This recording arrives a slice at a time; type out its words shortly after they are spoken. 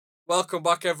Welcome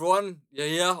back, everyone. You're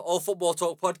here, All Football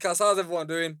Talk Podcast. How's everyone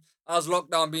doing? How's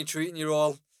lockdown been treating you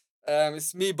all?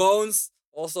 It's me, Bones.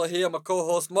 Also here, my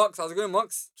co-host, Mox. How's it going,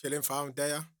 Mox? Chilling, fam,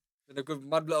 there. Been a good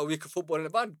mad little week of football in a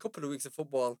bad couple of weeks of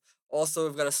football. Also,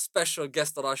 we've got a special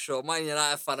guest on our show, Man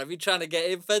United fan. I've been trying to get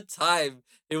him for time.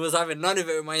 He was having none of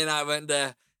it when Man United went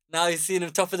there. Now he's seen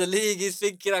him top of the league. He's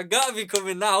thinking, I gotta be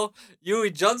coming now.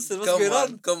 Hughie Johnson, what's going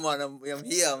on? Come on, I'm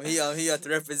here to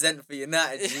represent for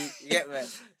United. You get me?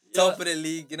 Top of the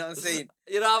league, you know what I'm saying?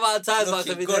 You know how many times I've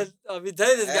been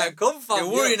telling this guy, come fam. They're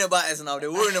worrying about us now.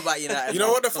 They're worrying about United. You know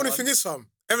what the funny thing is, fam?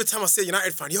 Every time I say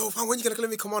United fan, yo, fam, when you gonna let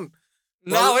me come on?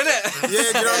 Now, innit? Yeah,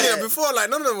 you know what I mean? Before, like,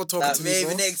 none of them were talking to me, maybe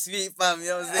bro. next week, fam, you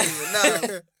know what I'm saying?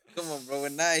 But now, come on, bro, we're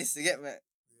nice, you get me?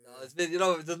 No, it's been,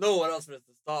 there's no one else for us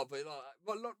to start, but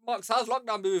look, Max, how's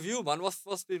lockdown been with you, man?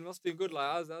 What's been good?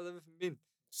 Like, how's everything been?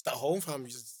 Just at home, fam.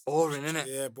 Just boring, innit?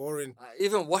 Yeah, boring.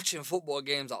 Even watching football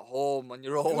games at home on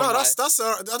your own. No, that's.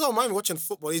 I don't mind watching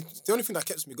football. It's the only thing that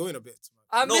keeps me going a bit.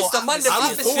 I miss the Mandem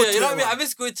atmosphere. You know what I mean? I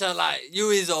miss going to like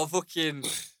Huey's or fucking.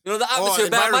 The atmosphere,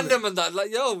 bare Mandem and that.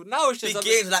 Like, yo, now it's just big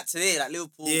games like today, like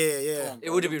Liverpool. Yeah. It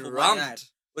would have been rammed.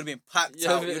 Would have been packed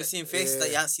out. You would have seen faces that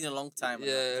you hadn't seen in a long time.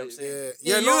 Yeah.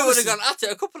 No, you would have gone at it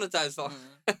a couple of times, fam.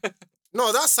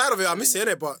 No, that side of it, I miss it,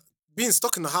 innit? But being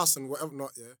stuck in the house and whatever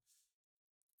not, yeah.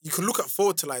 You can look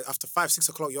forward to like after 5-6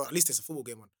 o'clock. At least there's a football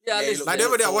game on. Yeah, at least. Like the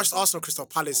other day, I watched Arsenal Crystal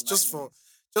Palace just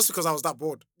because I was that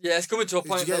bored. Yeah, it's coming to a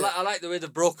point. I like the way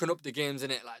they've broken up the games in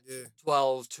it, like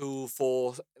 12, 2,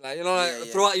 4, like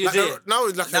throughout your day. Now,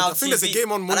 I think there's a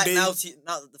game on Monday. Now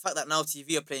the fact that now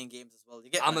TV are playing games as well. You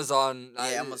get Amazon.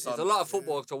 Amazon. There's a lot of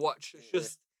football to watch.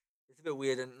 It's a bit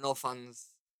weird and no fans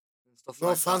and stuff.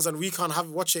 No fans, and we can't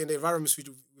watch it in the environments we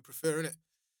prefer, innit?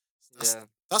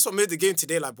 That's what made the game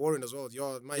today like boring as well.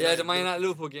 The Man United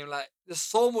Liverpool game, like there's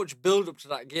so much build up to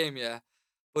that game,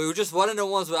 but it was just one of the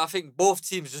ones where I think both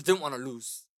teams just didn't want to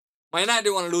lose. Man United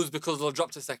didn't want to lose because they'll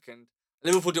drop to second.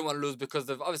 Liverpool didn't want to lose because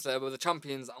they've obviously were the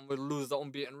champions and will lose the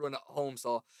unbeaten run at home.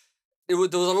 So there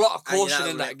was a lot of caution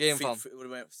in that game, fam. It would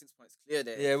have went 6 points clear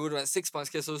there. Yeah, it would have went 6 points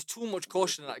clear. So there was too much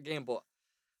caution in that game, but.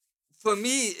 For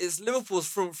me, it's Liverpool's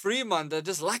front three, man. They're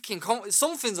just lacking.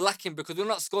 Something's lacking because we've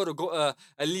not scored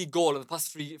a league goal in the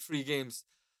past three games.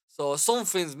 So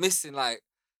something's missing. Like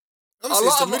obviously,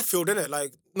 it's the midfield, isn't it?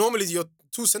 Like normally your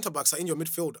two centre backs are in your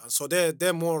midfield, and so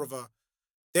they're more of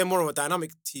a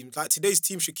dynamic team. Like today's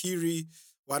team, Shaqiri,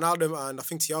 Wijnaldum, and I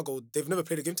think Thiago, they've never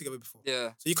played a game together before.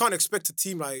 Yeah. So you can't expect a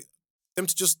team like them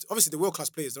to just obviously they're world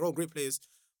class players. They're all great players,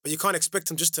 but you can't expect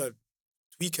them just to.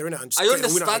 Weaker, innit? And just I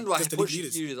understand why he pushed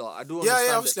Shaqiri though. I do understand.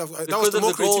 Yeah, obviously. That was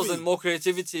the goals and more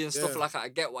creativity and stuff like that. I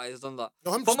get why he's done that.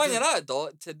 No, for Man United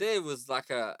though, today was like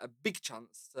a big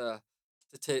chance to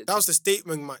take. That was the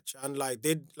statement match, and like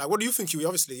what do you think?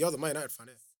 Obviously you're the Man United fan.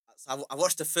 So I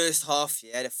watched the first half.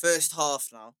 Yeah, the first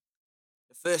half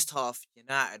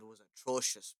United was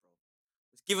atrocious, bro.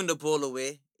 It was giving the ball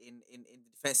away in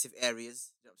the defensive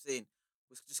areas. You know what I'm saying?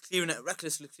 It was just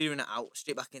recklessly clearing it out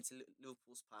straight back into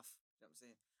Liverpool's path. You know what I'm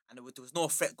saying? And there was no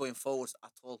threat going forwards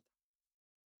at all.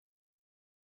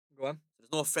 Go on.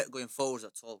 There's no threat going forwards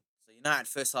at all. So United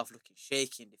first half looking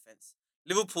shaky in defence.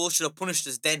 Liverpool should have punished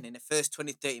us then in the first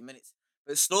 20-30 minutes.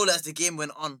 But slowly as the game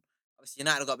went on, obviously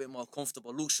United got a bit more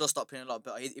comfortable. Luke Shaw stopped playing a lot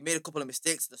better. He made a couple of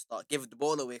mistakes at the start, gave the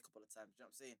ball away a couple of times, you know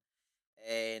what I'm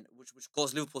saying? And which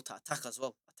caused Liverpool to attack as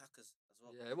well.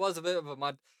 Yeah, it was a bit of a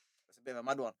mad... It's a bit of a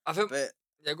mad one. I think...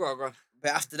 Yeah, go on.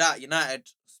 But after that, United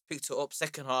picked it up.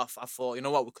 Second half, I thought, you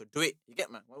know what, we could do it. You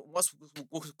get me? Once we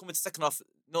come into second half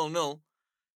 0-0,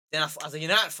 then as a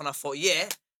United fan, I thought, yeah,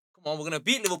 come on, we're gonna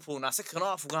beat Liverpool now. Second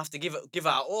half, we're gonna have to give it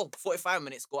our all. 45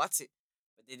 minutes, go at it.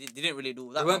 But they didn't really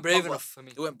do that. They weren't brave enough for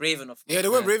me. They weren't brave enough. Yeah, they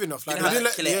weren't brave enough. Like, they didn't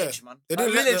let killer edge, man. They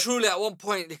didn't truly at one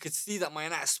point they could see that Man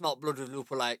United smelt blood with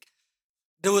Liverpool. Like.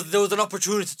 There was an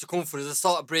opportunity to come for it. They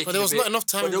started breaking. But there was not enough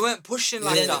time. But they weren't pushing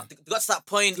like that. They got to that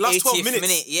point, last 12 minutes.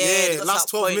 minute. Yeah, last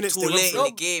 12 minutes. Too late in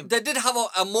the game. They did have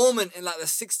a moment in like the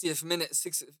 60th minute.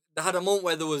 They had a moment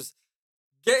where there was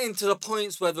getting to the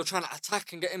points where they were trying to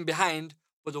attack and get in behind,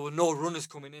 but there were no runners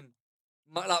coming in.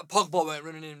 Like Pogba weren't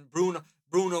running in. Bruno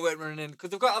weren't running in. Because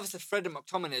they've got obviously Fred and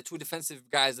McTominay, two defensive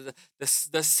guys.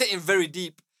 They're sitting very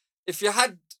deep. If you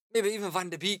had maybe even Van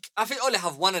de Beek, I think only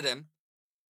have one of them.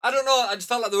 I don't know. I just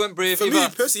felt like they weren't brave. For me,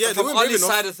 personally, they weren't brave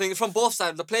enough. Side of things, from both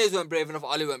sides, the players weren't brave enough.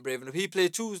 Oli weren't brave enough. He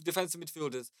played two defensive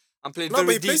midfielders and played very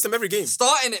but he deep. plays them every game.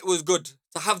 Starting it was good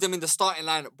to have them in the starting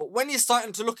lineup, but when you're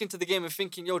starting to look into the game and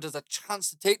thinking, yo, there's a chance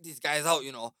to take these guys out,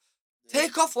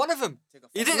 take off one of them.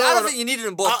 You didn't. I don't think you needed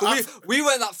them both. We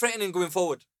weren't that threatening going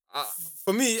forward.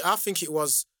 For me, I think it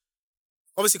was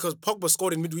obviously because Pogba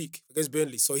scored in midweek against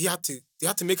Burnley, so they had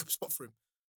to make a spot for him.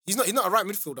 He's not a right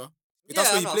midfielder. That's Yeah,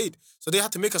 where I he know. played. So they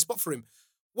had to make a spot for him.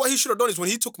 What he should have done is when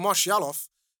he took Martial off,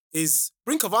 is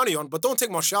bring Cavani on, but don't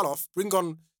take Martial off.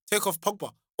 Take off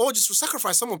Pogba. Or just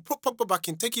sacrifice someone, put Pogba back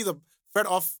in, take either Fred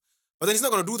off. But then he's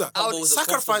not going to do that. Pogba was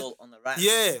Sacrifice. on the right.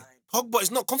 Yeah. Side. Pogba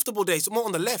is not comfortable there. He's more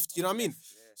on the left. You know what I mean?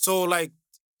 So, like,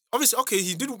 obviously, okay,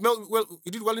 he did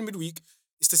well in midweek.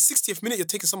 It's the 60th minute you're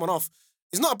taking someone off.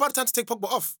 It's not a bad time to take Pogba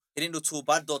off. He didn't do too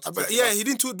bad though. He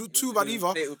didn't do too bad either.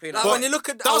 Like, when you look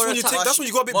at that's when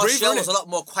you got a bit braver, Martial innit? was a lot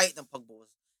more quiet than Pogba was.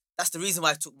 That's the reason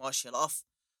why I took Martial off.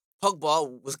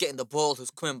 Pogba was getting the ball, he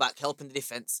was coming back, helping the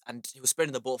defence, and he was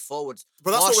spreading the ball forwards.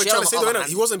 But that's what we're trying to say, though, innit? He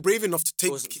He wasn't brave enough to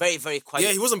take. was very, very quiet.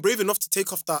 Yeah, he wasn't brave enough to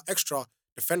take off that extra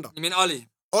defender. You mean Ali?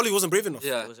 Ollie wasn't brave enough.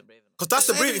 Yeah. He wasn't brave enough. Because that's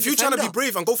the Yeah, brave. If you're trying to be defender.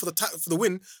 brave and go for the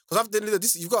win, because after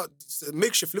this, you've got a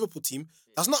makeshift Liverpool team.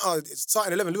 That's not a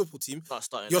starting 11 Liverpool team. Not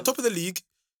starting You're 11. top of the league.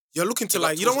 You're looking to They got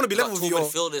like you don't want to be they level got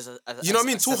with two your. midfielders You know what I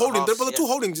mean? Two holding, but the centre-halves, two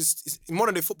holdings is in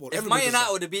modern day football. If Everybody Man does that.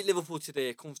 United would have beat Liverpool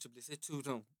today comfortably, say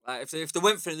 2-0, like if they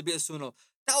went for it, they beat us 2-0,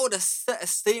 that would have set a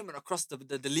statement across the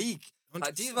league.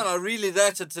 Like, these men are really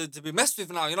there to be messed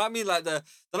with now. You know what I mean? Like, they're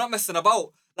not messing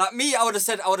about. Like me, I would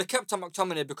have kept Tom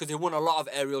McTominay because he won a lot of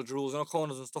aerial drills,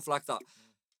 corners and stuff like that.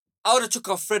 I would have took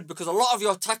off Fred because a lot of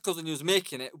your tackles when he was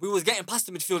making it, we was getting past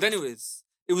the midfield anyways.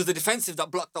 It was the defensive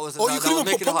that blocked that was. Or that you could even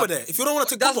was put making it Pogba hard. there. If you don't want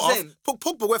to take That's Pogba what I'm off, saying. put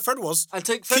Pogba where Fred was. And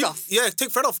take Fred off. Yeah, take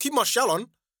Fred off. Keep Martial on.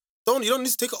 You don't need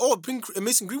to take it. Oh, bring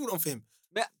Mason Greenwood on for him.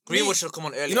 Yeah, Greenwood should have come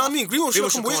on earlier. You know what I mean? Greenwood should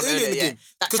have come way earlier in the game.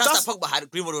 That 'Cause chance that Pogba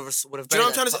had, Greenwood would have Do you know what buried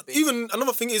I'm trying to say? Even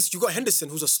another thing is you got Henderson,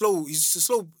 who's he's slow.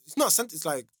 He's not a center. It's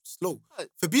like slow. Right.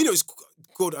 Fabinho is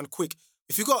good and quick.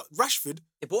 If you got Rashford,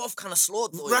 They both kind of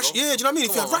slowed though. yeah, do you know what I mean?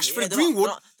 If you have Rashford and Greenwood,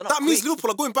 that means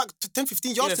Liverpool are going back to 10,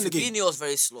 15 yards in the game. Fabinho's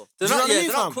very slow. They're Do you know not, what I mean,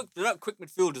 they're not fam? quick. They're not quick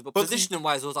midfielders, but But- positioning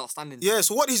wise, was outstanding. Yeah,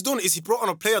 so what he's done is he brought on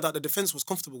a player that the defense was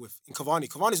comfortable with in Cavani.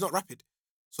 Cavani's not rapid.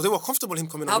 So they were comfortable him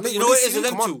coming How- on. but When you know they what it see is him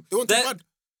with them come on, two? they weren't too They're-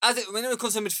 bad. When it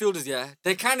comes to midfielders, yeah,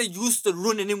 they kind of used to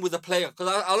running in with a player because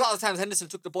a lot of times Henderson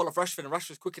took the ball off Rashford and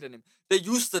Rashford's quicker than him. They're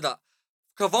used to that.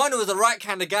 Cavani was the right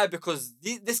kind of guy because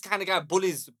this kind of guy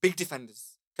bullies big defenders.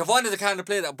 Cavani is the kind of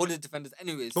player that bullies defenders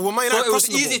anyways. But when Man So United it was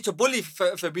crossing the easy ball- to bully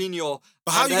Fabinho.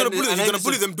 But how are you going to bully them? You're going to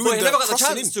bully them doing But he the never got the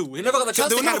crossing chance in. to. He never got the chance They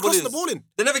to were kind never of bully crossing the ball in.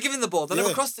 They never given the ball. They never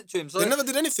Yeah. crossed it to him. So They never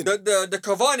did anything. the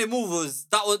Cavani move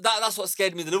that's what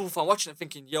scared me. The Liverpool fan watching it,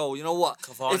 thinking, yo, you know what?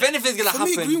 Cavani. If anything's gonna For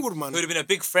me, happen, Greenwood, It man. would have been a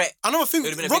big threat. Another thing, It would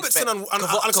have been a big Robertson threat. and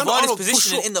Alexander Cavani's Arnold push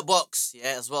positioning up. in the box, yeah,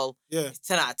 as well. Yeah.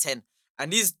 10 out of 10.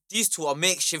 And these two are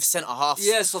makeshift centre halves.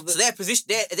 Yeah, so their position,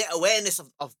 their awareness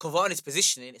of Cavani's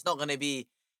positioning, it's not going to be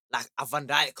like a Van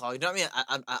Dijk or you know what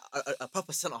I mean. A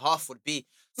proper centre half would be.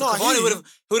 So No, I hear Cavani you.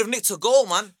 would have nicked a goal,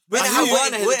 man. I hear you.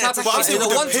 Cavani is the type of But I'm he's saying a with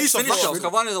the one-touch pace of finisher. Rashford-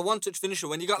 Cavani is a one-touch finisher.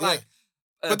 When you got Yeah. like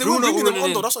But they weren't Bruno bringing them running on,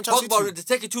 in, though. That's what I'm trying to say to Pogba, you. they're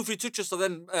taking 2-3 touches, so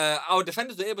then our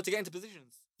defenders were able to get into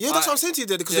positions. Yeah, that's what I'm saying to you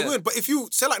there because they Yeah. weren't. But if you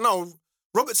say like now,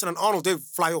 Robertson and Arnold, they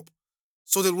fly up.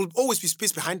 So there will always be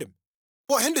space behind them.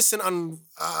 But Henderson and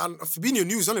Fabinho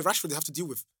knew it's only Rashford they have to deal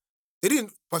with. They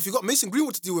didn't. But if you got Mason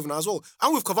Greenwood to deal with now as well,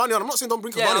 and with Cavani on, I'm not saying don't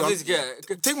bring Yeah, Cavani on. obviously, yeah.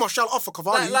 Take Martial off for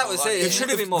Cavani. Like we say, it If- should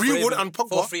have been more Greenwood brave. and Pogba.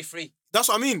 4-3-3. That's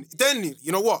what I mean. Then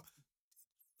you know what?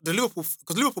 The Liverpool,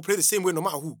 because Liverpool play the same way no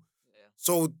matter who. Yeah.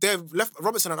 So they've left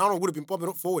Robertson and Arnold would have been popping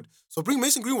up forward. So bring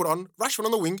Mason Greenwood on, Rashford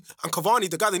on the wing, and Cavani,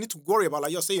 the guy they need to worry about,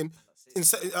 like you're saying, in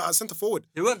centre forward.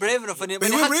 He weren't brave enough. When he But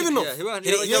he had weren't brave to be, enough. Yeah, he weren't.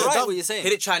 He didn't- You're yeah, right that- what you're saying. He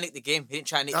didn't try and nick the game. He didn't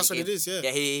try and nick That's the what game. it is, yeah.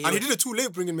 Yeah, And he did it too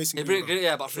late bringing Mason He Greenwood.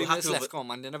 yeah, about 3 He had minutes to, left. but- Come on,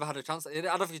 man. They never had a chance. I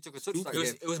don't think he took a touch that He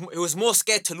was, game. he was more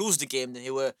scared to lose the game than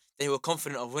he were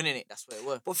confident of winning it. That's what it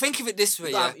were. But think of it this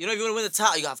way, You yeah. know, if you want to win the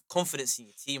title, you got to have confidence in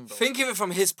your team, bro. Think of it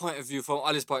from his point of view, from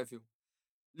Ali's point of view.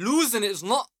 Losing it is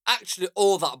not actually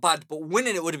all that bad, but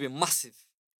winning it would have been massive.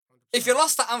 If you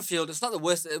lost at Anfield, it's not the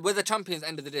worst. We're the champions at the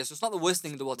end of the day, so it's not the worst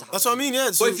thing in the world to happen. That's what I mean,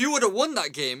 yeah. So But if you would have won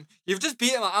that game, you've just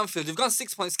beat him at Anfield. You've gone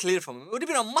 6 points clear from him. It would have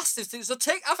been a massive thing. So I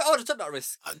think I would have took that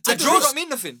risk. A take the draw risk. don't mean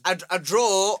nothing. A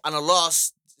draw and a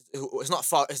loss, it's not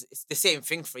far. It's the same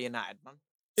thing for United, man.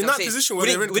 in You know what that I'm saying? position where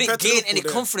we they're in, didn't, we didn't compared to gain Liverpool, any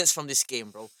they're- confidence from this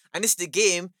game, bro. And this is the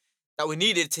game that we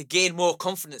needed to gain more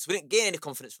confidence. We didn't gain any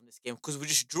confidence from this game because we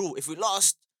just drew. If we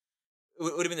lost, it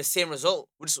would have been the same result.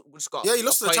 We just got. Yeah, you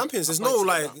lost to a the point- champions. a There's point no to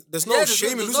get like, back. there's no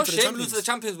shame in there's losing no to the shame champions. losing to the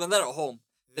champions when they're at home.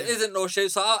 There isn't no shame.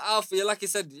 So I feel like he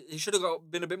said he should have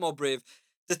been a bit more brave.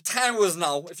 The time was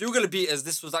now. If you were gonna beat us,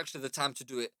 this was actually the time to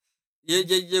do it.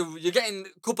 You're getting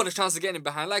a couple of chances of getting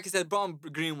behind. Like I said, brought on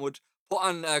Greenwood, put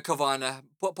on Cavani,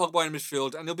 put Pogba in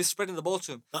midfield, and they'll be spreading the ball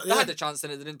to him. They Yeah. had the chance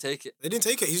in it, they didn't take it. They didn't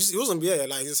take it. He wasn't,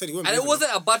 like I said, he wasn't. And it brave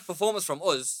wasn't a bad performance from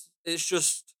us. It's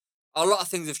just A lot of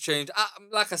things have changed.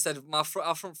 Like I said, our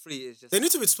front three is just. They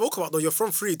need to be spoken about though. Your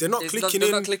front three, they're not clicking they're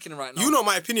in. not clicking right now. You know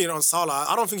my opinion on Salah.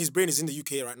 I don't think his brain is in the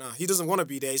UK right now. He doesn't want to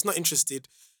be there. He's not interested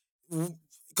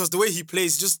because the way he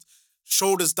plays, just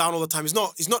shoulders down all the time. He's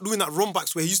not doing that run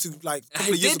backs where he used to like a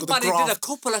couple of years ago. He did a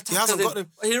couple of tackles.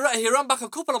 He ran back a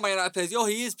couple of Man United players. Yo,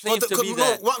 he is playing to be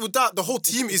there. What with that? The whole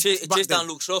team is back chased there. down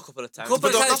Luke Shaw a couple of times.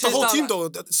 But that's the whole team though.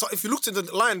 So if you looked at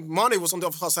the line, Mane was on the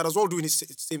other side as well doing his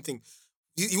same thing.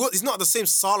 He's not the same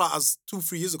Salah as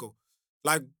 2-3 years ago.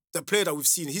 Like the player that we've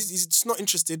seen, he's just not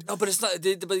interested. No, but it's not.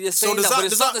 But you're saying but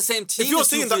it's not the same team. If you're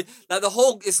saying that, like the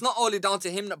whole, it's not only down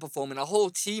to him not performing. The whole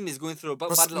team is going through a bad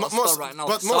little spell right now.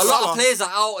 But a lot of players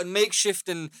are out and makeshift,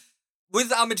 and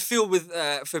with our midfield with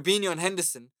Fabinho and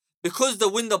Henderson, because they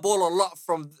win the ball a lot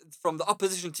from the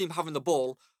opposition team having the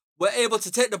ball, we're able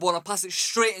to take the ball and pass it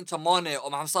straight into Mane or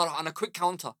Mohamed Salah on a quick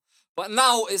counter. But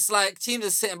now it's like teams are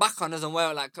sitting back on us and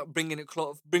we're like bringing it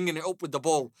up with the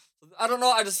ball. I don't know.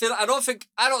 I just feel I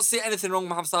don't see anything wrong with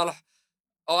Mohamed Salah,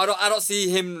 or I don't see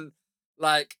him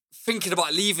like thinking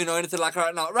about leaving or anything like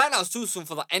right now. Right now it's too soon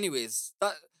for that. Anyways,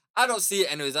 I don't see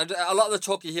it. Anyways, a lot of the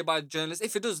talk you hear by journalists,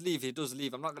 if he does leave, he does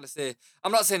leave. I'm not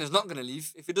saying he's not gonna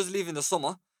leave. If he does leave in the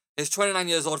summer, he's 29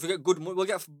 years old. If we get good, we'll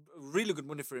get really good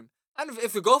money for him. And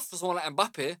if we go for someone like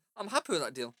Mbappe, I'm happy with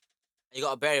that deal. You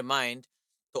got to bear in mind,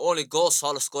 the only goal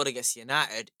Salah scored against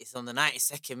United is on the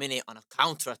 92nd minute on a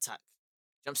counter-attack.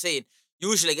 You know what I'm saying?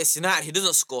 Usually against United, he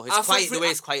doesn't score. He's quiet the way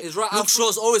he's quiet. Luke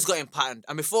Shaw's always got him patterned.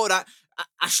 And before that,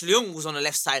 Ashley Young was on the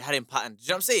left side, had him patterned. Do you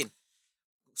know what I'm saying?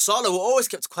 Salah always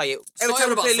kept quiet. Every time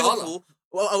we play Liverpool,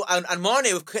 and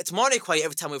Mane, we've kept Mane quiet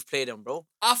every time we've played him, bro.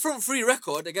 Our front three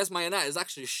record against Man United is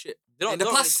actually shit. In the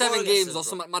past 7 games or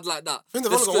something mad like that. I think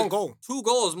they've only got 1 goal. 2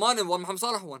 goals, Mane won, Mohamed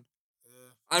Salah won.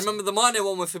 I remember the Mane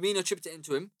one when Firmino chipped it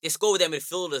into him. They score with their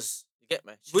midfielders. You get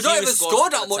me? We don't even score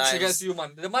that much against you,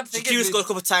 man. The mad thing Shaqiri scored a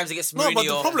couple of times against Mourinho. No, but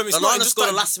the problem is Lallana scored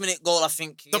a last-minute goal, I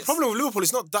think. The problem with Liverpool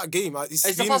is not that game.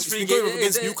 It's been going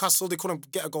against Newcastle. They couldn't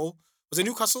get a goal. Was it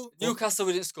Newcastle? Newcastle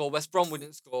we didn't score. West Brom we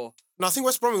didn't score. No, I think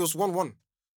West Brom was 1-1.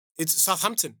 It's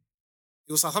Southampton.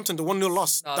 It was Southampton, the 1-0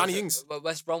 loss. No, Danny Ings. But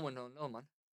West Brom won, no, man.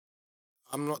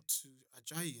 I'm not too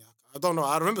Ajayi. I don't know.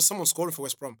 I remember someone scoring for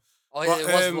West Brom. Oh, yeah,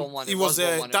 it was 1-1. It was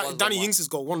Danny Ings'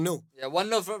 goal, 1-0. Yeah,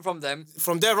 1-0 from them.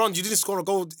 From there on, you didn't score a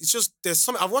goal. It's just, there's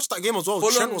something. I've watched that game as well.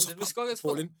 Fulham, did we score against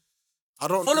Fulham?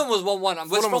 Fulham was 1-1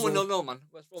 and West Brom was 0-0, man.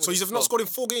 So you've not scored in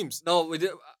 4 games? No, we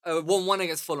did 1-1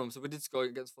 against Fulham, so we did score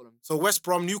against Fulham. So West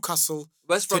Brom, Newcastle,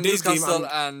 Newcastle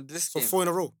and this game. So 4 in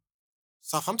a row.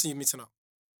 Southampton you're missing out.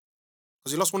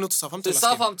 Because you lost 1-0 to Southampton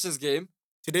Southampton's game.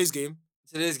 Today's game,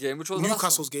 which was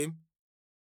Newcastle's game.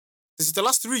 This is the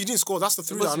last 3 you didn't score. That's the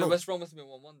 3 that I know. West Brom must have been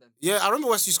 1-1 then. Yeah, I remember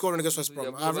West you scoring against West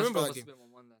Brom. Yeah, I remember that game. 1-1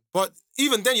 But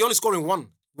even then, you're only scoring one.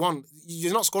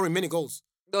 You're not scoring many goals.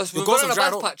 No, so we're in a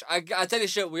bad patch. I tell you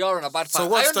shit, we are in a bad patch. So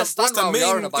what's the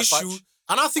main issue?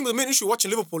 And I think the main issue watching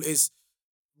Liverpool is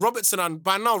Robertson and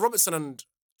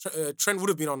Trent would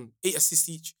have been on 8 assists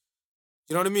each.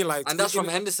 You know what I mean? Like, and that's from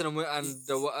Henderson and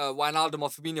Wijnaldum or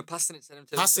Fabinho passing it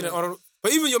to them.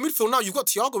 But even your midfield now, you've got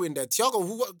Thiago in there.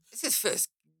 It's his first.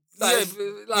 He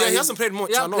hasn't played much.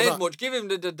 He hasn't played much. Give him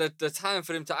the time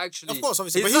for him to actually. Of course,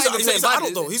 obviously. But he's an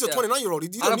adult though. He's a 29-year-old.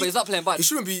 But he's not playing bad. He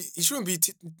shouldn't be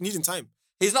needing time.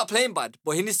 He's not playing bad,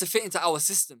 but he needs to fit into our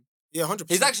system. Yeah, 100%.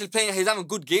 He's actually playing. He's having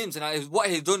good games, and what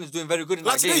he's done is doing very good in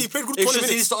that game. He played good 20 minutes.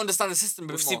 He needs to understand the system a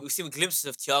bit more. We've seen glimpses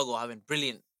of Thiago having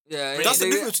brilliant. Yeah, that's the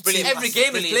difference between every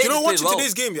game is played. You know, watching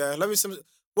today's game, yeah.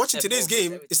 Watching today's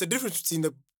game, it's the difference between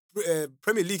the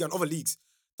Premier League and other leagues.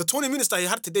 The 20 minutes that he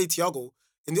had today, Thiago,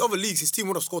 in the other leagues, his team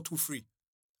would have scored 2-3,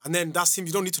 and then that's him.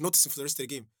 You don't need to notice him for the rest of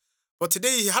the game. But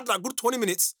today he had that good 20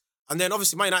 minutes. And then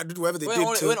obviously Man United did whatever they did.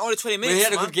 Only 20 minutes. He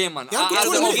had a good game, man. He had a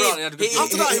good 20 minutes.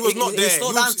 After that, he was not there. He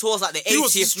slowed down towards like the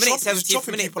 80th minute, 70th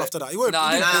minute. People after that. He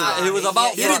was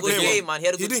about. He had a good game, man.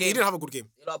 He didn't have a good game.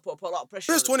 Put a lot of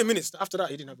pressure. First 20 minutes. After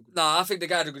that, he didn't have a good game. No, I think the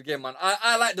guy had a good game, man.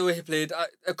 I like the way he played.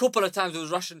 A couple of times it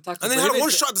was rushing tackles. And then he had one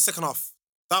shot at the second half.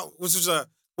 That was just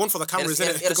one for the cameras. He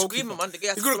had a screamer, man. He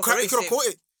could have caught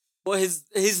it. But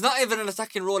he's not even an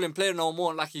attacking role in player no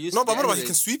more like he used to. No, but what about he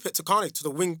can sweep it to Kane, to the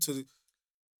wing,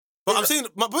 But I'm saying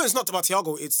my point is not about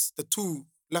Thiago. It's the two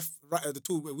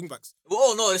wing backs. We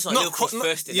all know it's not Liverpool's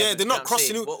first team. Yeah, they're not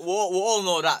crossing. We all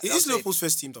know that. It is Liverpool's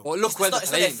first team though. Well, look where they're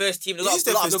playing. It's their first team. It is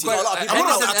their first team. I'm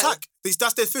not about attack.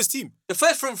 That's their first team. The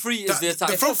first front three is the attack.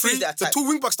 The front three, the 2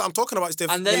 wing backs that I'm talking about is their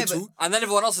main 2. And then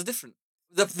everyone else is different.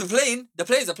 The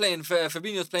players are playing.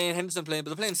 Fabinho's playing, Henderson playing,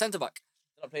 but they're playing centre back.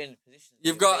 Not playing position.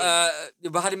 You've got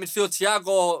had in midfield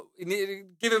Thiago.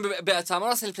 Give him a bit of time. I'm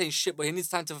not saying he's playing shit, but he needs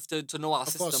time to know our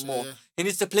system more. Yeah. He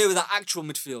needs to play with that actual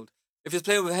midfield. If he's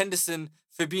playing with Henderson,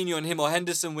 Fabinho and him, or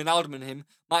Henderson, Wijnaldum and him,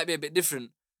 might be a bit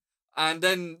different. And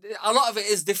then a lot of it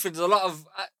is different. There's a lot of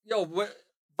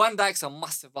Van Dijk's a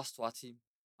massive loss to our team.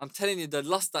 I'm telling you, the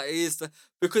loss that he is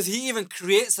because he even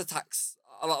creates attacks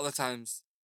a lot of the times.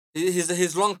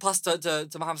 His long pass to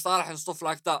Mohamed Salah and stuff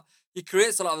like that. He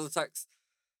creates a lot of attacks.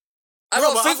 I No,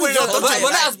 don't but I think think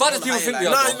we're not as bad as people think we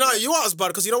are. No, you are as bad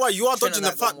because you know why? You are Trent dodging the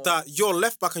and that got fact that your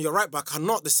left back and your right back are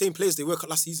not the same players they were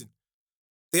last season.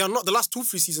 They are not the last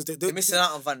 2-3 seasons. They're missing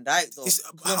out on Van Dijk though.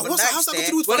 How's that got to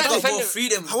do with We're Van not Dijk? defending- More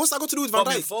freedom. What's that got to do with Van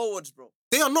Coming Dijk? forwards, bro.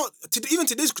 They are not. Even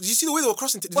today's. Did you see the way they were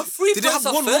crossing? Did We're 3 they have points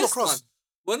off one run first, across? man.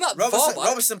 We're not far back.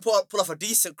 Robertson pull off a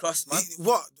decent cross, man.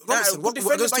 What? Robertson? Good What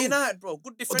defender against by who? United, bro.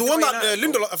 Good defender The one by that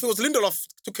United, bro. Lindelof, I think it was Lindelof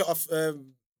took it off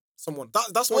someone.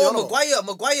 That's the one you're on about.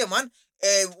 Maguire, man.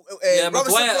 Robertson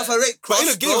Maguire. pull off a great cross, But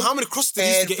in a game, bro. how many crosses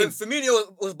did he get in?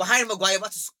 Firmino was behind Maguire,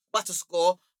 about to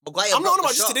score. Maguire I'm not on blocked about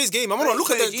the just shot. today's game. I'm on look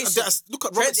at Very decent. look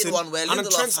at Trent did Robertson one where and then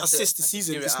Lindelof Trent's had to- assist this had to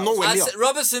season. clear it It's out. nowhere near.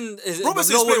 Robertson is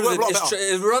Robertson's nowhere playing near a lot this-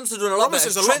 better. Robertson's doing a lot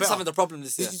Robertson's better. a lot Trent's better. having the problem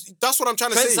this year. That's what I'm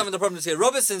trying to Trent's say. having the problem this year.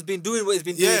 Robertson's been doing what he's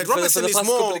been doing Yeah, for the Robertson past is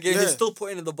couple more- of games. yeah. He's still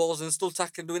putting in the balls and still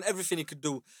tackling, doing everything he could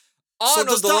do. So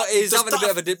Arnold, though, is having a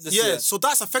bit of a dip this year. So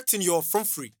that's affecting your front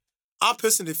three. I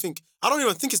personally think. I don't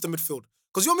even think it's the midfield.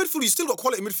 Because your midfield, you still got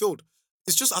quality midfield.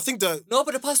 It's just, I think that... No,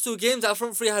 but the past 2 games, our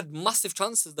front three had massive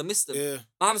chances. They missed them. Yeah,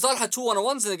 Mohamed Salah had 2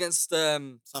 1-on-1s against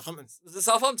Southampton.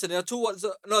 Southampton. They had 2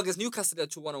 no, against Newcastle. They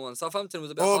had 2 1-on-1s. Southampton was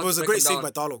a bit. Oh, hard but it was to a break great them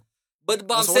save down. by Darlow. But I'm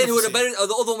That's a saying he would wonderful have better.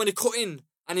 The other one when he cut in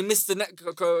and he missed the net.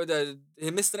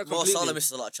 He missed the net Mo completely. Salah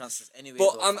misses a lot of chances anyway.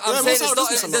 But though. I'm Yeah, saying Mo it's Salah not, does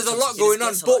miss a lot there's a of lot chances. going He on,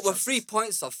 gets a lot but of we're chances. 3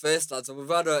 points off first, lads. And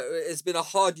it's been a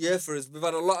hard year for us. We've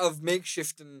had a lot of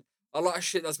makeshift and a lot of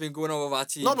shit that's been going on with our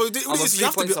team. No, but And we're you 3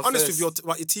 have to be points off honest first.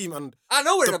 about your team and I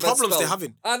know we're in the a bad problems spell. they're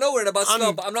having. I know we're in a bad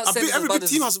spell, but I'm not saying it's as every bad big as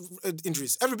team has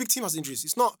injuries. Every big team has injuries.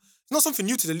 It's not something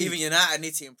new to the league. Even United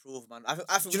need to improve, man. I think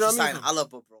Do we you know should what I sign mean?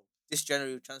 Alaba, bro. This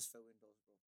January transfer window,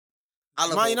 bro. Alaba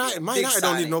Man will be United, a Man big United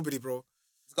don't need signing. nobody, bro.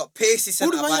 He's got pacey Who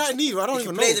centre does Man back. United need? I don't He even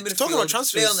can play know. in the Talking about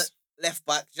midfield, play on transfers. the left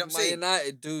back. Do you know what I'm Man saying?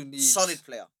 United do need Solid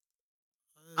player.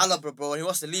 Alaba, bro. When he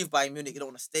wants to leave Bayern Munich, he don't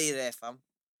want to stay there, fam.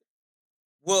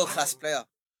 World class player.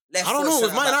 Left I don't foot know, with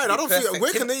centre Man back United, would I be don't think- perfect.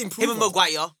 where can Him- they improve Him and on?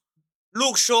 Maguire.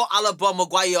 Luke Shaw, Alaba,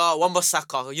 Maguire,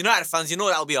 Wan-Bissaka. United fans, you know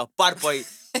that'll be a bad boy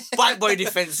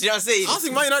defense. You know what I'm saying? I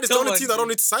think Man United is the Come only on, team that G. don't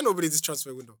need to sign nobody this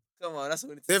transfer window. Come on, that's what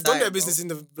we need to They've done sign, their bro. business in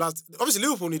the last. Obviously,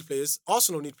 Liverpool need players.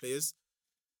 Arsenal need players.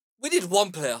 We need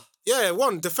one player, Yeah,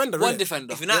 one defender. one innit?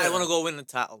 defender. If United Yeah. want to go win the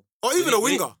title. Or even we a need-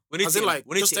 winger. we need as to- in, like,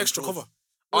 we need just to extra improve. cover.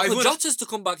 Or For even- Jota's to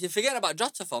come back, you're forgetting about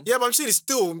Jota, fam. Yeah, but I'm saying it's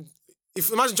still. If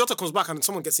imagine Jota comes back and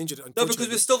someone gets injured. No, because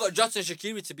unfortunately. we've still got Jota and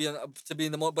Shaqiri to be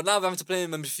in the but now we're having to play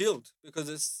him in midfield because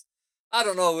it's I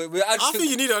don't know. I just I think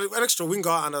you need an extra winger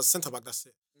and a centre back. That's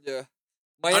it. yeah.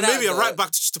 And maybe a right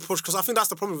back just to push, because I think that's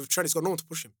the problem with Trent. He's got no one to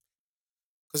push him.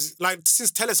 Because like since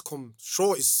Telles come,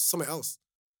 Shaw is something else.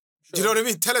 Do you know what I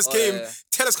mean? Telles Oh, came. yeah.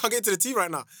 Telles can't get into the team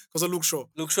right now because of Luke Shaw.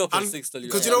 Luke Shaw plays And- 6 still.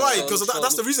 Because yeah. you know why? Yeah, Because Luke Shaw-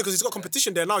 that's the reason. Because he's got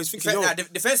competition there now. He's thinking, yo.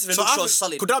 Defensively, So Luke I Shaw's think-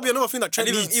 solid. could that be bro. another thing that Trent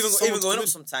And needs? even someone to going come up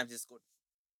in? sometimes is good.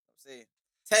 I'm saying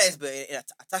Tellez, but in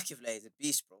attacking play, is a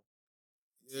beast, bro.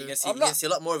 So Yeah. you can see, I'm you not- can see a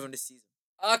lot more of him this season.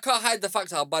 I can't hide the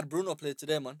fact how bad Bruno played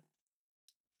today, man.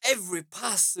 Every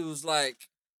pass, it was like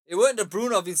it weren't the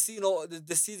Bruno I've been seeing all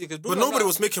this season because But nobody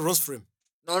was making runs for him.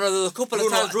 No, there was a couple Bruno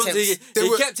of times runs he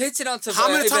attempts. kept hitting onto. How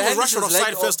many Ivan times was Henderson's Rashford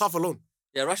offside leg first half alone?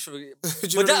 Yeah, Rashford. Do you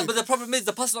But know what I mean? but the problem is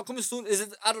the pass not coming soon. Is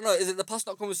it? I don't know. Is it the pass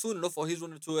not coming soon enough or he's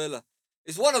running too early?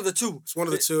 It's one of the two. It's one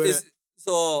of the two, It's-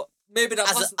 So maybe that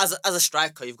pass. As a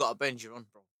striker, you've got to bend your run,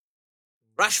 bro.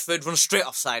 Rashford runs straight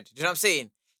offside. Do you know what I'm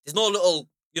saying? There's no little,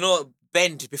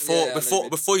 bend before Yeah, I know what you mean.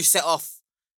 before you set off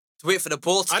to wait for the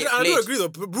ball to I get do played. agree though.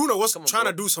 Bruno was Come on, trying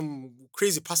bro. to do some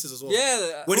crazy passes as well.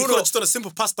 Yeah, When he Bruno- could have just done a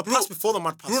simple pass, the pass before the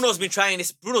mad pass. Bruno's been trying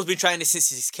this. Bruno's been trying this since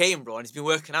he came, bro, and it's been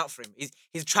working out for him.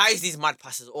 He tries these mad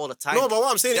passes all the time. No, but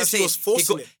what I'm saying You know is what he was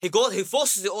forcing it. He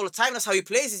forces it all the time. That's how he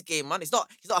plays his game, man. He's not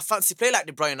a fancy player like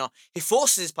De Bruyne. No. He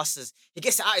forces his passes. He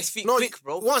gets it at his feet No, quick,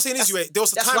 bro. what I'm saying is, That's- there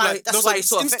was a that's time why- like that's there was why an he's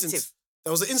so instance. effective.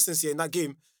 There was an instance here in that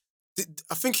game.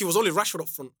 I think he was only Rashford up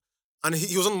front, and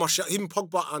he was on Martial, even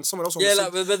Pogba and someone else. On yeah. the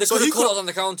Like, side. but they So could he have caught coulda- us on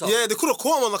the counter. Yeah, they could have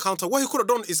caught him on the counter. What he could have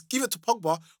done is give it to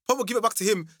Pogba. Pogba give it back to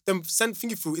him, then send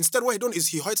Thingy through. Instead, what he done is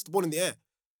he hides the ball in the air.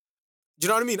 Do you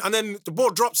know what I mean? And then the ball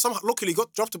dropped. Somehow, luckily,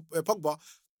 got dropped to Pogba.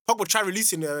 Pogba tried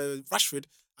releasing Rashford,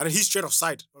 and then he's straight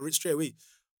offside, or straight away.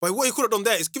 But what he could have done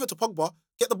there is give it to Pogba,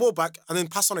 get the ball back, and then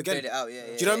pass on again. Played it out, yeah.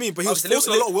 Do you know what I mean? But he was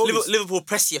Obviously, forcing a lot of worldies. Liverpool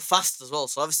press you fast as well.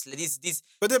 So obviously these.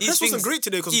 But their these press wasn't things- great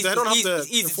today because it's they don't have easy- the it's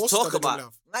easy to enforcers talk that they about. don't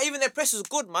have. Not even their press was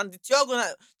good, man.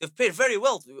 Thiago, they've played very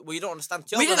well. Well, you don't understand.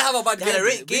 Thiago, We didn't have a bad they game. had a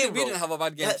today. great game, we bro. didn't have a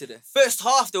bad game Uh, today. First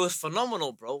half, they was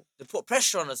phenomenal, bro. They put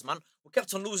pressure on us, man. We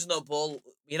kept on losing the ball.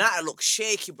 United looked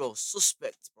shaky, bro.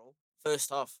 Suspect, bro.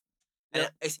 First half. And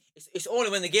it's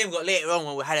only when the game got later on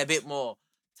when we had a bit more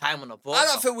time on the ball. I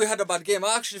don't think we had a bad game.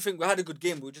 I actually think we had a good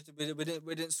game. We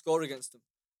didn't score against them.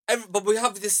 But we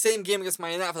have this same game against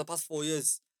Man United for the past 4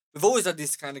 years. We've always had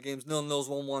these kind of games, 0-0s,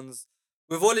 1-1s.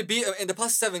 We've only beat them in the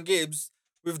past 7 games.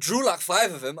 We've drew like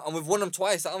 5 of them, and we've won them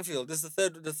twice at Anfield. This is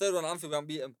the third one at Anfield we haven't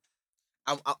beat them.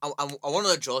 And one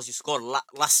of the draws you scored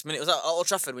last minute. Was that at Old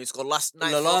Trafford when you scored last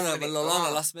night?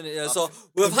 Lallana last minute, yeah. So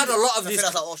we've had a lot of I these. think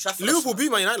that's at Old Trafford. Liverpool beat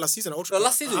Man United last season. At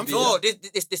last season we beat No, them.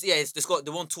 they scored.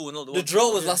 They won 2-0. The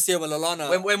draw was last year with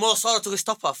Lallana. When Mo Salah took his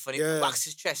top off and he Yeah. waxed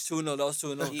his chest. 2-0, that was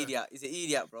 2-0. Idiot. He's an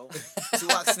idiot, bro. He's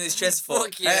waxing his chest for.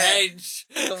 Fuck your edge.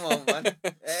 Come on, man.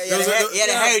 He was had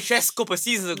a hairy chest a couple of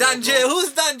seasons ago. Dan bro. James,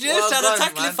 who's Dan James Well trying done, to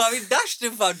tackle him, man. fam? He dashed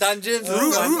him, fam. Dan James.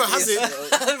 Rumour has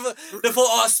it. They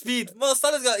thought, speed. Mo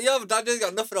Salah's got, Dan James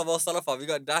got nothing on Mo Salah, fam. He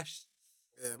got dashed.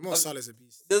 Yeah, Mo Salah's a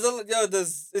beast.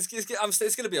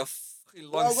 It's going to be a fucking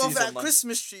long Well, go for season, that man.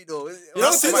 Christmas tree, though. You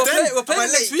know, since then, we're playing am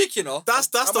I next late? week, you know. that's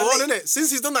the I'm one, late. innit?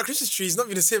 Since he's done that Christmas tree, he's not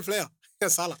been the same player.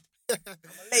 Salah.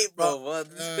 Late, bro.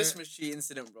 This Christmas tree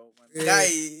incident, bro. Man. yeah. Guy.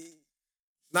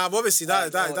 Nah, but obviously Yeah,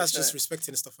 that's no, just it's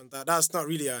respecting and stuff and that. That's not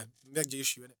really a major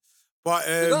issue, innit? But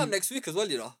We got him next week as well,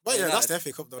 you know. but yeah, that's the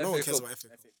United. FA Cup though. No one FA cares Cup. about FA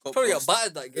Cup. Probably got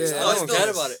battered that game. Yeah, I no don't one care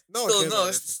cares. about it. No one cares about the FA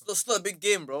It's Cup. still a big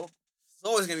game, bro. It's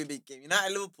always gonna be a big game.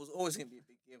 United Liverpool's always gonna be a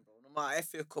big game, bro. No matter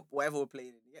FA Cup, whatever we're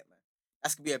playing, you get man.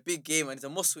 That's gonna be a big game, and it's a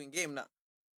must-win game. That.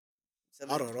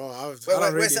 I don't know. I Where's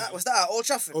don't really. that? Was that at Old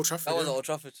Trafford? Old Trafford. That was yeah. at Old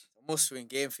Trafford. A must-win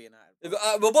game for United. Bro.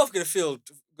 We're both going to feel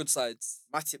good sides.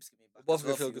 Matip's gonna be back. We're both as going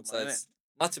well to feel for good you, man, sides.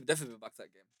 Matip definitely be back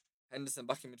that game. Henderson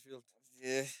back in midfield.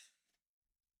 innit? Yeah.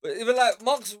 But even like,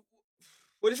 Marks,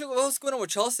 what do you think? What's going on with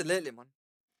Chelsea lately, man?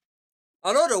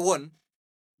 I know they won.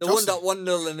 They won Chelsea? that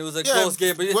 1-0 and it was a Yeah, close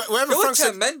game. But wherever they were Frank said-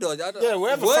 tremendous. Yeah,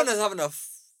 wherever Werner's having a...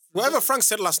 Whatever Frank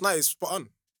said last night is spot on. Do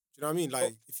you know what I mean?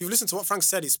 Like, if you listen to what Frank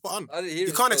said, it's spot on. I didn't hear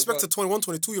You it, can't so expect go a 21,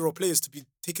 22-year-old players to be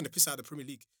taking the piss out of the Premier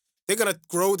League. They're going to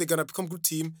grow. They're going to become a good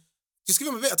team. Just give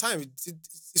them a bit of time.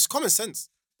 It's common sense.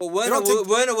 But don't think-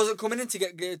 Werner wasn't coming in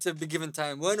to be given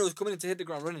time. Werner was coming in to hit the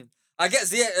ground running. I get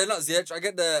not Ziyech. I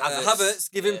get the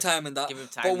Havertz. Give him Yeah. time and that. Give him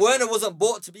time, But yeah. Werner wasn't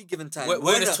bought to be given time.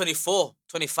 Werner's 24,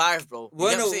 25, bro. You get what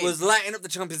Werner I'm saying? was lighting up the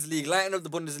Champions League, lighting up the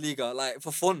Bundesliga, like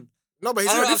for fun. No, but he's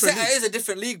I in know, a I'm saying different it league. is a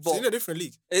different league, He's but in a different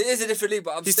league. it is a different league.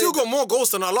 But I'm He's saying still got more goals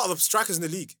than a lot of the strikers in the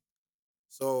league.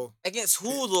 So Against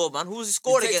who, though, man? Who's he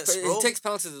scored against, bro? He takes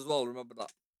penalties as well. Remember that.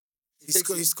 he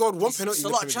scored one penalty It's in a the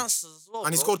lot of Premier League. chances as well,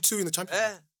 And he bro. scored 2 in the Champions Yeah.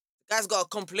 League. The guy's got a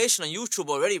compilation on YouTube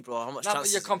already, bro. How much Nah, but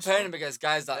chances you're he's comparing shot. him against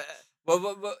guys that. Yeah.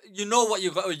 Well, you know what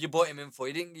you bought him in for.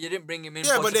 You didn't bring him in.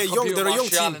 Yeah, for but to they're compete young. with They're a young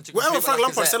Martial team. and to Whatever compete Frank with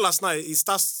Lampard said Lacazette. last night,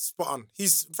 that's spot on.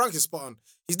 Frank is spot on.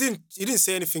 He didn't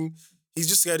say anything. He's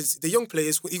just said the young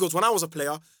players. He goes, when I was a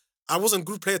player, I wasn't a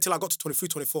good player till I got to 23,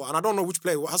 24. And I don't know which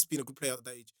player has been a good player at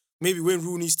that age. Maybe Wayne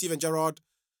Rooney, Steven Gerrard.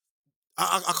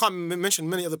 I can't mention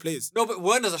many other players. No, but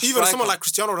Werner's a Even striker. someone like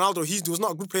Cristiano Ronaldo, he was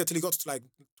not a good player till he got to like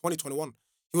 2021.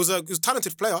 He was a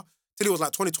talented player till he was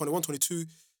like 20, 21, 22.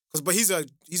 But he's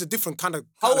a different kind of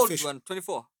How old fish. is Werner?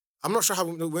 24. I'm not sure how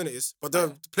when it is, but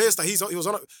the players that he was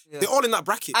on, Yeah. they're all in that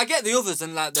bracket. I get the others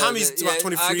and like Tammy's about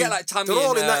 23. I get like Tammy. They're all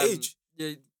and, in that age.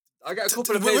 Yeah, I get a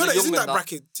couple of players Werner that is young in men that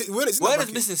bracket. Werner's in that Werner's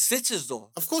bracket. missing sitters though.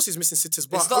 Of course, he's missing sitters,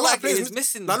 but It's a not lot like of players he's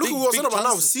missing Now look big, who was big on about now.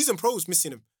 chances. Season pros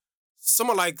missing him.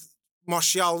 Someone like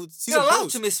Martial. You're Season allowed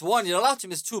pros. to miss one. You're allowed to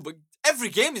miss two, but every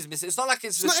game is missing. It's not like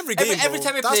it's It's not every game. Every bro.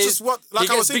 time he That's plays, just what, like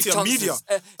he I was gets saying to big you, media. chances.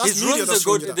 That's His media runs that's are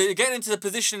showing good. you that. They get into the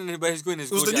position where he's going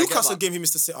is It was good. the Yeah, I get Newcastle that. game he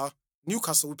missed the sitter.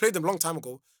 Newcastle, we played them a long time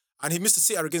ago, and he missed the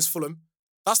sitter against Fulham.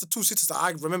 That's the two sitters that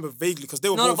I remember vaguely because they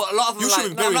were No, both. but a lot of them you like, should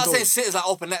be no, I'm burying not saying those. sitters like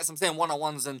open nets. I'm saying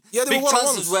one-on-ones and Yeah, they big were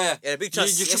chances one-on-ones. where Yeah, big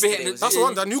chances you should be hitting. yesterday was- That's the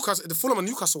one. The Fulham and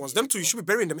Newcastle ones. Them two, you should be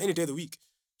burying them any day of the week. Do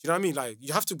you know what I mean? Like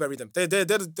you have to bury them. They're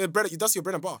bread. That's your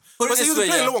bread and butter. Put But it see, this he was way,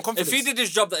 playing yeah, low on if confidence. he did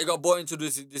his job that he got bought into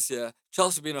this year,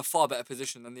 Chelsea would be in a far better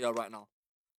position than they are right now.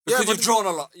 Yeah, Because but- you've drawn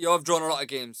a lot. You have drawn a lot of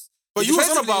games. But you was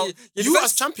on about Defensively, you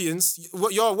as champions.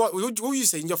 What were you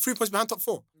saying? You're 3 points behind top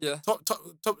 4, Yeah. top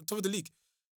of the league.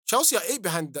 Chelsea are 8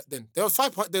 behind that. Then they were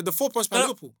 5 points. They're the 4 points behind No,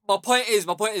 Liverpool. My point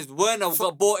is, Werner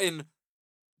got bought in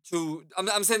to.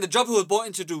 I'm saying the job he was bought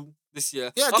in to do this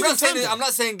year. Yeah, I'm give him not saying time then. I'm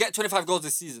not saying get 25 goals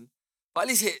this season, but at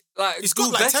least hit He's do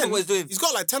got like better 10. than what he's doing. He's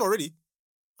got like 10 already,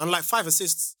 and like 5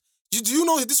 assists. Do you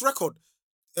know this record?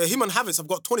 him and Havertz have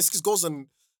got 26 goals and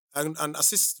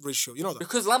assist ratio. You know that.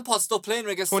 Because Lampard's still playing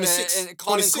against 26. in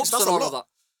Carling 26, Cups that's and a all lot. of that.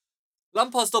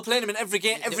 Lampard's still playing him in every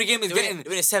game. Every game he's getting. They're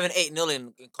winning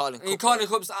 7-8-0 in Carling Cup. In Carling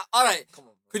Cups. All right. Come on,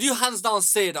 bro. Could you hands down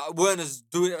say that Werner's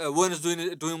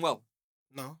doing well?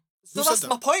 No. So Who said that's that?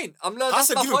 my point. I That's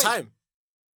said my give him point. time.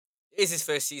 It is his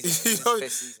first season. You It's know, his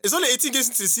first season. it's only 18 games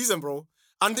into the season, bro.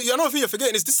 And you know what you're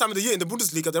forgetting is this time of the year in the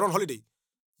Bundesliga, they're on holiday.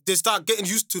 They start getting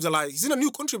used to he's in a new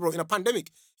country, bro, in a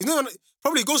pandemic. He's not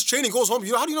probably goes training, goes home.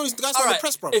 You know, how do you know the guy's not in the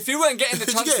press, bro? If he weren't getting the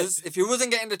Did you get chances, if he wasn't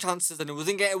getting the chances and he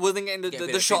wasn't getting Get a bit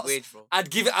the of shots, big wage, bro.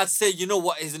 I'd say, you know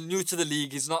what, he's new to the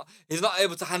league. He's not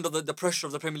able to handle the pressure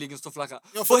of the Premier League and stuff like that.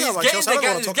 Yo, But forget he's about getting Chelsea. I don't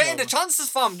wanna he's talk getting about the chances,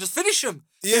 fam. Just finish him.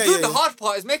 Yeah, he's doing yeah, the yeah. hard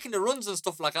part. He's making the runs and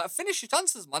stuff like that. Finish your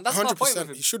chances, man. That's my point with 100%.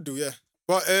 him. He should do, yeah.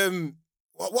 But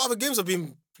what other games have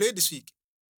been played this week?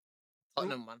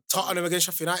 Tottenham, man. Tottenham against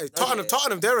Sheffield United. Oh,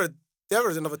 Tottenham, they're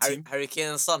another team. Harry Kane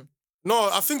and Son. No,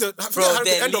 I think that Bro,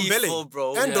 they're End on lethal, belly.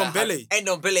 bro. End Yeah, on belly.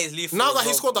 Ndombele is lethal. Now as that he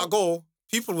well, scored bro. that goal,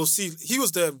 people will see he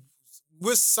was the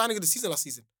worst signing of the season last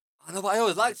season. I know, but I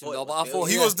always liked him though. But I thought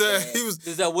He yeah. was the yeah. he was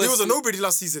He's their he was worst- a nobody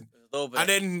last season. Nobody. And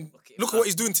then Okay, look at man. what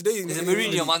he's doing today. He's a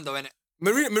Mourinho man though, innit?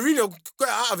 Mourinho got it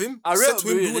out of him. I Said rate to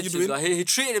him, do Mourinho what you're doing. literally. Like, he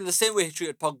treated him the same way he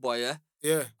treated Pogba, yeah?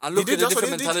 Yeah. And He look did, at the that's what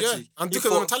different he did, yeah. mentality. And He took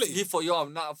him thought- mentality. He thought, yo,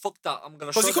 nah, fuck that. I'm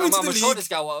gonna Because he come into the show league this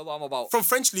guy what I'm about. From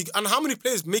French league, and how many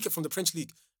players make it from the French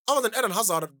league? Other than Eden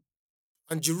Hazard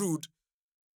and Giroud,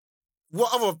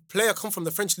 what other player come from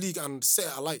the French league and set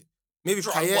it alight? Maybe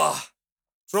Payet,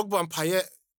 Drogba and Payet.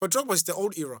 But Drogba is the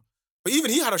old era. But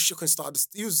even he had a shocking start.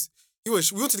 We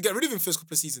wanted to get rid of him first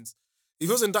couple of seasons. He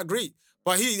wasn't that great.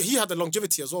 But he had the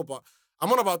longevity as well. But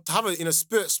I'm on about to have it in a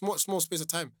small space of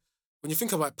time. When you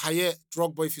think about Payet,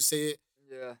 Drogba, if you say it,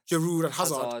 Yeah. Giroud and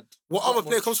Hazard. What other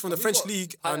player comes from the French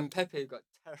league and Pepe got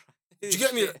terror. do you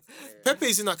get me? Pepe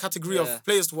is in that category Yeah. of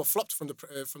players who flopped from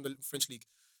the French league.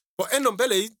 But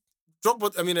Ndombele,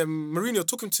 Mourinho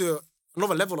took him to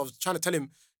another level of trying to tell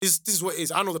him this is what it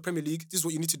is. I know the Premier League. This is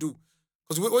what you need to do.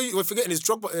 Because what we're forgetting is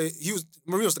Drogba.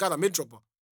 Mourinho's the guy that made Drogba,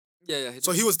 Yeah.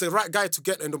 so he was the right guy to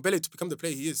get Ndombele to become the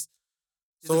player he is.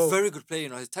 He's So a very good player, you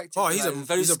know. His tactics. Oh, he's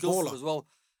very he's a skillful baller. as well.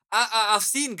 I've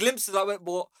seen glimpses of it,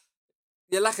 but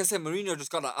yeah, like I said, Mourinho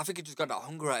just got that. I think he just got that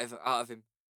hunger out of him.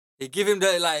 He give him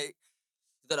the like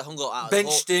He's got a hunger out.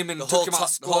 benched him and the took him out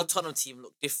of The whole squad. Tottenham team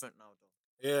look different now,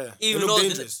 though. yeah, Even they though look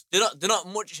dangerous. they're not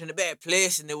much in a better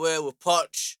place than they were with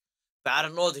Poch, but I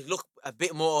don't know. They look a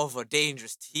bit more of a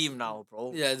dangerous team now,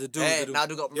 bro. Yeah, they do. Hey, They do. now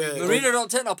they got Yeah, Mourinho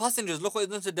don't take no passengers. Look what he's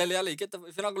done to Dele Alli. If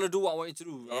you're not gonna do what I want you to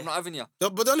do, Yeah. I'm not having you.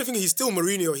 But the only thing he's still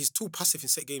Mourinho. He's too passive in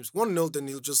set games. 1-0, then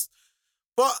he'll just.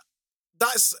 But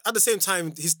that's at the same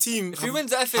time his team. If he wins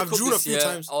the FA have Cup drew a this few year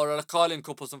times. or a Carling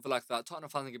Cup or something like that, Tottenham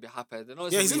fans are gonna be happy. They know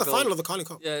it's Yeah, a he's in the rebuild. final of the Carling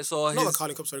Cup. Yeah, so Not the he's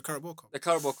Carling Cup, sorry, Carabao Cup. the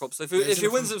Carabao Cup. So if Yeah, he, he's if in he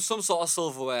the wins final. him some sort of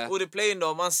silverware, Who they playing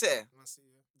though, Man City?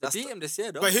 they beat him this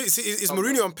year, though. But it's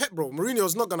Mourinho and Pep, bro.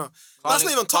 Mourinho's not gonna. That's Carling-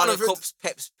 not even Carling Tottenham.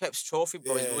 Cup's Pep's trophy,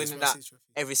 bro. Yeah, He's it's winning Man that City's trophy.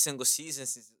 every single season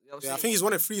since. You know what I'm Yeah, I saying? think he's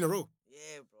won it 3 in a row. Yeah,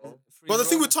 bro. But the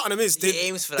thing with Tottenham is He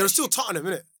aims for that they're still shit. Tottenham,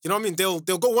 innit? You know what I mean? They'll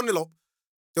go 1-0 up,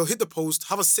 they'll hit the post,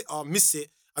 have a sit or miss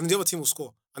it, and then the other team will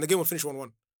score, and the game will finish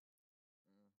 1-1.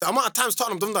 The amount of times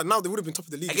Tottenham done that now, they would have been top of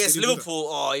the league. if Against they didn't do Liverpool,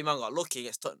 oh, you man got lucky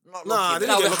against Tottenham. Not Nah, lucky, they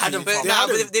but- didn't we get had lucky. him, But fam. They nah, had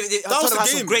but him. Tottenham That was the had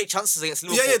some game. great chances against Yeah,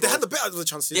 Liverpool. yeah, they bro. had the better of the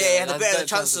chances. Yeah, they had the That's better better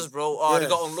chances, chances. bro. Oh, they Yeah.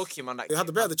 got unlucky, man. That They had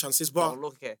the game, better of man. the chances, Got but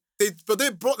unlucky. they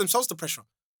brought themselves the pressure.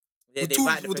 Yeah, With they two,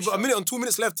 backed the with pressure. a minute and 2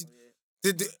 minutes left,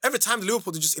 every time the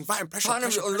Liverpool, they're just inviting pressure.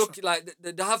 Tottenham's pressure, unlucky. Like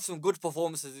they have some good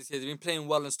performances this year. They've been playing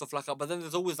well and stuff like that. But then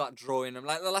there's always that draw in them.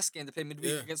 Like the last game they played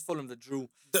midweek Yeah. against Fulham, they drew.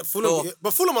 Fulham, So-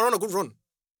 but Fulham are on a good run.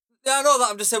 Yeah, I know that.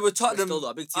 I'm just saying with But Tottenham. still, though,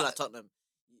 a big team I- like Tottenham,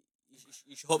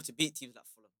 you should hope to beat teams like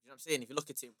Fulham. You know what I'm saying? If you look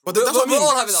at it, But We're- that's what I we're mean.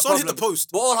 all having that Son hit the problem. post.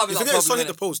 We're all having You that forget Son problem. hit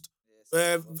the innit? post.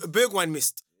 Bergwijn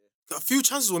missed. A few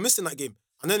chances were missed in that game.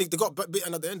 And then they got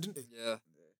beaten at the end, didn't they? Yeah.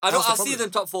 That's the I see problem.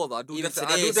 them top 4 though. I do even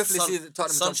definitely, today, definitely see the Tottenham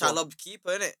top Sunshine 4. lobbed keeper,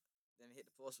 innit? Then he hit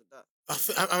the post with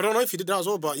that. I don't know if he did that as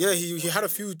well, but yeah, he had a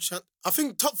few chances. I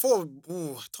think top 4,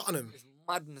 Tottenham. It's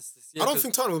madness this year. I don't 'cause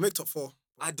think Tottenham will make top 4.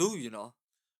 I do, you know.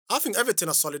 I think Everton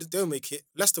are solid. They'll make it.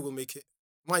 Leicester will make it.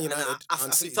 Man And United I and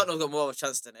think City. Tottenham got more of a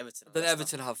chance than Everton. Then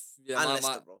Everton have. Yeah, And my-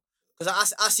 Leicester, my- bro.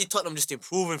 Because I see Tottenham just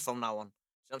improving from now on. You know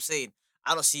what I'm saying?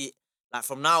 I don't see, like,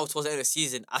 from now towards the end of the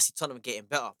season, I see Tottenham getting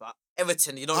better. But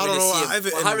Everton, you don't I don't really know. see him.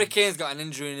 Everton, Well, Harry Kane's got an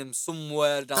injury in him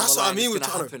somewhere down That's the what I line. mean It's with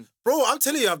gonna Tottenham. happen. Bro, I'm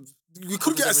telling you, we could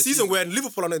Happens get a every season season. where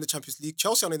Liverpool are in the Champions League,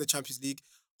 Chelsea are in the Champions League,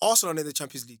 Arsenal are in the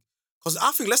Champions League. Because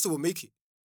I think Leicester will make it.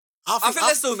 I think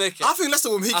Leicester will make it. I think Leicester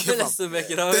will make I it. think fam. Leicester will make it.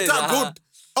 You know what I They're mean? that good.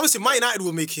 Obviously, Man United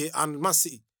will make it and Man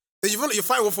City. Then you're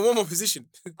fighting for one more position.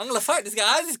 I'm gonna fight this guy.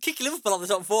 I just kick Liverpool out the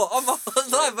top 4. I'm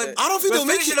live, man. I don't think We're they'll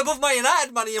make finishing it. above Man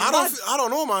United, man. I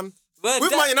don't know, man.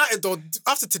 With Man United, though,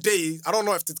 after today, I don't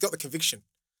know if they've got the conviction.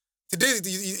 Today,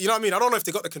 you know what I mean? I don't know if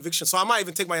they got the conviction, so I might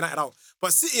even take Man United out.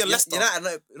 But City and Leicester, United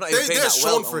not even playing they're that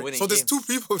well shown for on it. winning So there's games.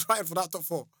 2 people fighting for that top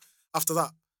 4 after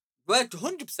that. Well,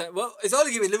 100%. Well, it's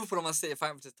only going to be Liverpool and Man City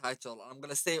fighting for the title. And I'm going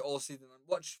to say it all season. And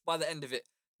watch, by the end of it,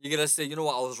 you're going to say, you know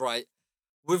what, I was right.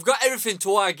 We've got everything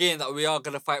to our game that we are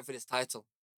going to fight for this title.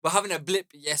 We're having a blip.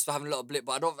 Yes, we're having a little blip.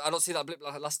 But I don't see that blip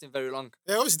lasting very long.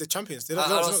 Yeah, obviously the champions. I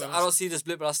don't see this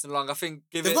blip lasting long. I think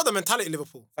they've got the mentality,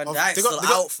 Liverpool. Van Of- Dijk's they still got- they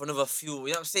got- out for another few. You know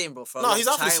what I'm saying, bro? For a No, long he's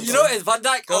out for the time, season. You know what it is? Van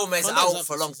Dijk. Gomez Van Dijk's out out for a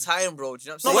for long the time, bro. Do you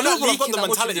know No, what but I'm saying? Liverpool have got the leaking that much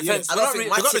in mentality. defence. I We're don't not think really- they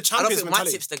got the I don't champions think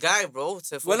mentality. Matip's the guy, bro.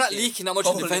 To We're not fucking leaking that much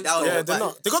in hold it defence. down. Yeah, But they're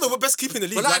not. They got the best keeper in the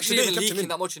league. We're not Like, actually today, even he kept him leaking in.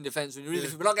 that much in defence.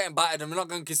 We're not getting battered and we're not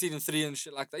going conceding 3 and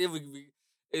shit like that. Yeah,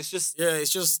 it's just... Yeah,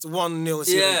 it's just 1-0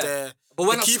 here Yeah. and there. But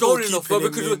we're The not keeper scoring will enough. keep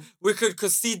Where him we could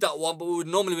concede that one, but we would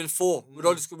normally win 4.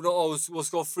 We'll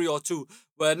score 3 or 2.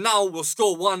 Where now we'll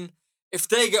score 1. If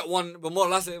they get 1, we're more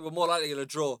likely to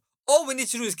draw. All we need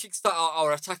to do is kickstart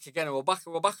our attack again, and we're back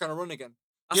on a run again.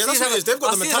 Yeah, that's what it is. They've got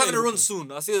the I see us mentality, having a run Liverpool.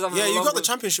 soon. I see us having Yeah, a you long got the run.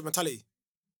 championship mentality.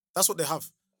 That's what they have.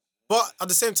 But at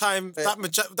the same time, But that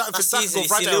Last season, you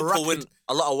goes right see there Liverpool win rapid.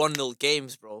 a lot of 1-0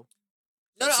 games, bro.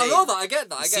 No, I know that. I get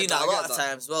that. I've seen that a lot of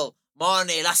times. Well,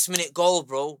 Mane, last minute goal,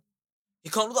 bro. You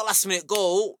can't look at last minute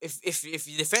goal if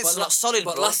your defense is not solid,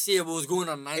 But bro. last year we was going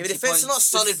on 90 If your defense is not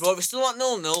solid, bro, if it's still not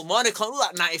 0-0, Mane can't look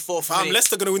at 94th minute.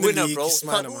 Leicester going to win the winner, league. bro. It's You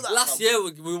can't minor, do man. that, Last fam.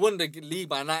 year we won the league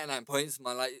by 99 points,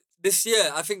 man. Like this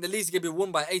year, I think the league's gonna be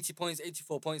won by 80 points,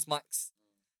 84 points max.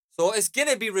 So it's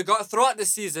gonna be throughout the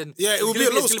season. Yeah, it it's will gonna be a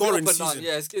low it's gonna scoring up and down. season.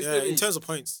 Yeah, it's Yeah, gonna be. in terms of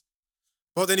points.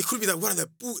 But then it could be that one of the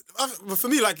But for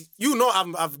me, like,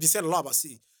 I've been saying a lot about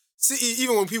City. City,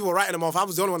 even when people were writing them off, I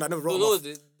was the only one that never wrote them off.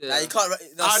 Nah, you can't.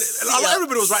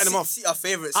 Everybody was writing them off. City are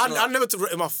favourites. I never to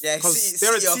write them off. Yeah, because City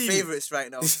they're a are team. favourites right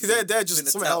now. they're just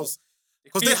something else.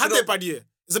 Because they had their bad year.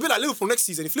 It's a bit like Liverpool next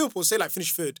season. If Liverpool say like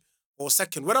finish 3rd or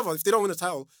 2nd, whatever, if they don't win the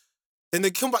title, then they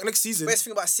come back next season. The best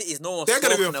thing about City is no one's They're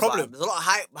gonna be a talking about problem. them. There's a lot of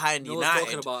hype behind No one's United.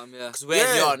 talking about him. Yeah. Because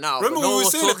where they are now. Remember but no when we were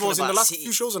one's saying it talking was in the about last City.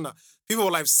 few shows and that. People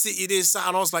were like, City this, that,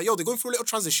 and I was like, yo, they're going through a little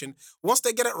transition. Once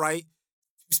they get it right,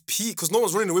 it's peak because no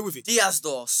one's running away with it. Diaz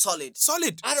though, solid.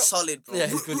 Solid. Solid, bro. Yeah,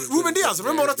 he's good. Ruben Diaz,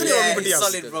 remember what I told you about Ruben Diaz?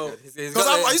 solid, bro. Because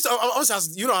I used to, I always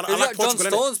ask, I He's like got John Portugal, innit?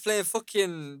 Stones playing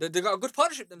fucking. They got a good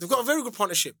partnership. They've got a very good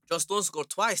partnership. John Stones scored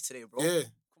twice today, bro. Yeah.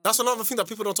 That's another thing that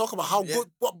people don't talk about. How Yeah.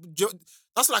 good,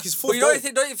 that's like his But fourth you goal.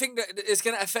 don't you think that it's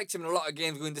gonna affect him in a lot of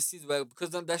games going this season where because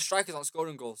their strikers aren't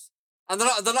scoring goals and they're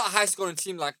not a high scoring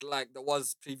team like that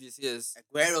was previous years.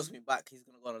 Aguero's coming back. He's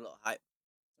gonna go on a lot of hype.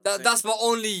 That's my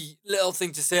only little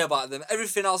thing to say about them.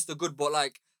 Everything else they're good, but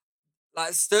like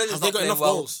Sterling's Have they not got playing enough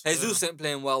well. goals? Jesus ain't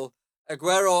playing well.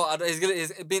 Aguero,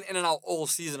 he's been in and out all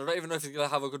season. I don't even know if he's gonna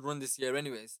have a good run this year,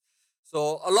 anyways.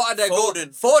 So a lot of their goals,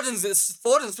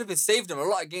 Foden's flipping saved them a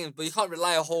lot of games, but you can't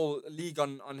rely a whole league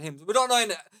on him. We don't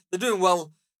know. They're doing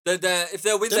well. If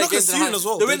they win They're their not games in conceding hand, as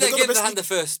well. they win They've their got the games in best hand. They're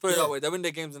first. Put it Yeah. that way. They win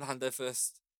their games in hand. They're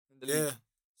first in the league. Yeah.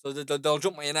 So they'll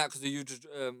jump Man United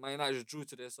because Man United just drew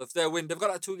today. So if they win, they've got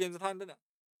like 2 games in hand, innit?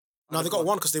 No, they got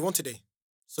one because they won today.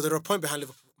 So they're a point behind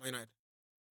Liverpool, Man United.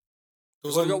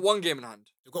 So they got 1 game in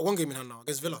hand. They've got 1 game in hand now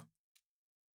against Villa.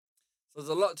 So there's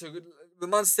a lot to the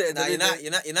Man City. Nah,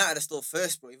 United are still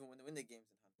first, bro. Even when they win the games.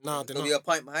 Nah, they're They'll not. be a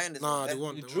point behind us. Nah, man. they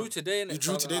won. You they drew won. today, innit? You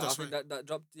drew today, I that's think right. that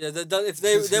dropped. Yeah,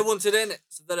 if they won today, innit?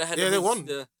 So they're ahead. Yeah, of they us. won.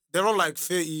 Yeah. They're on like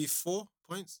 34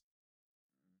 points.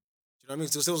 Do you know what I mean?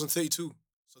 So they was on 32.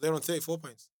 So they're on 34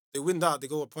 points. They win that, they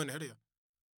go a point ahead of you.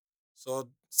 So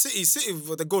City,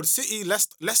 they're good. City,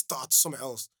 Leicester are something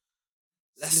else.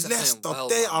 Leicester,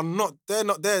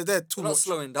 They're too not much.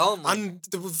 slowing down, man. And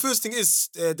the first thing is,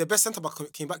 the best centre back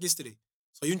came back yesterday.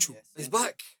 So Yunchu. Yes. He's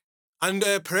back. And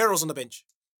Pereira's on the bench.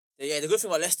 Yeah, the good thing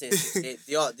about Leicester is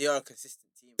they are a consistent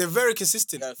team. They're very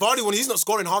consistent. Yeah. Vardy, when he's not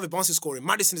scoring, Harvey Barnes is scoring.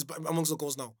 Madison is amongst the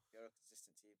goals now. They're a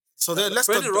consistent team. So they're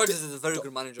Leicester. Brendan Rodgers is a very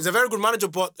good manager. He's a very good manager,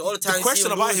 but The only time the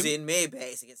question about him. losing, maybe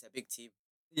it's against a big team.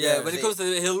 Yeah, Yeah. when it comes to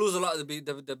he'll lose a lot of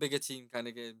the bigger team kind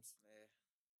of games.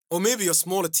 Or maybe your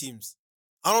smaller teams.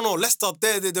 I don't know. Leicester,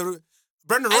 they're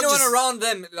Brendan Anyone Rodgers. around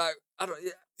them, like I don't. Yeah,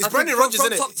 It's I think Brendan from- Rodgers,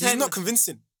 from isn't top it? He's 10 not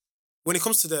convincing when it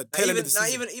comes to the tail end of the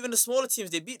season. Even the smaller teams,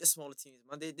 they beat the smaller teams,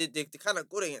 man. They kind of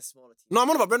good against smaller teams. No, I'm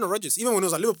on about Brendan Rodgers. Even when he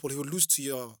was at Liverpool, he would lose to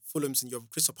your Fulhams and your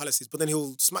Crystal Palaces, but then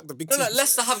he'll smack the big No, teams.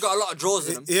 Leicester have got a lot of draws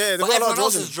in them. Yeah, they've but got a lot everyone of draws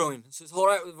else in is them. drawing, so it's all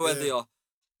right with where Yeah. they are.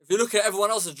 If you look at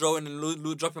everyone else is drawing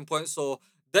and dropping points, so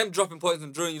them dropping points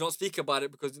and drawing, you don't speak about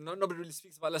it because nobody really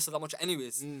speaks about Leicester that much,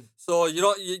 anyways. Mm. So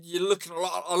you're looking at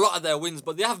a lot of their wins,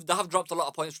 but they have dropped a lot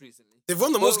of points recently. They've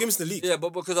won the most games in the league. Yeah,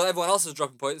 but because everyone else is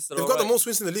dropping points, They've got the most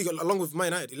wins in the league along with Man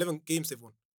United. 11 games they've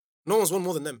won. No one's won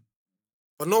more than them.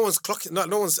 But no one's clocking.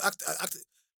 No one's act.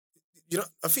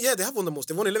 I think they have won the most.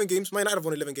 They've won 11 games. Man United have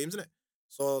won 11 games, isn't it?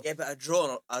 So yeah, but a draw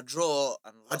and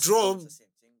a loss is the same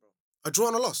thing, bro. a draw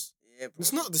and a loss. Yeah, bro.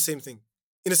 It's not the same thing.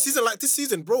 In a season like this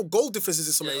season, bro, goal differences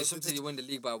is something. Yeah, sometimes you win the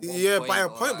league by 1 Yeah, point. by a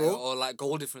point, bro. Or like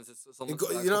goal differences. Or something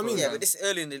You know what I mean? Yeah, but this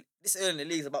early in the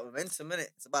league is about momentum, innit?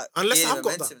 It's about And Leicester gaining have got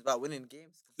momentum. that. It's about winning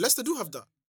games. Leicester do have that.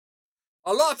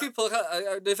 A lot of people,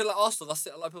 they feel like Arsenal. That's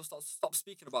it. A lot of people stop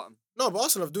speaking about them. No, but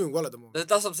Arsenal are doing well at the moment.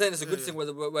 That's what I'm saying. It's a good Yeah, thing where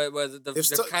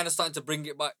they're kind of starting to bring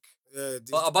it back. Yeah,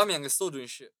 But Aubameyang is still doing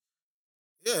shit.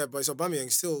 yeah, but it's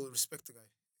Aubameyang. Still respect the guy.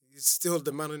 He's still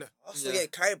the man in it. Also Yeah.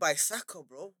 get carried by Saka,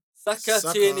 bro. Saka,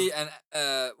 Saka. Tierney, and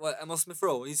Emil Smith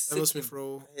Rowe. Emil Smith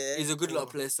Rowe. Yeah. He's a good little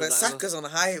player. But Saka's on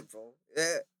high, bro.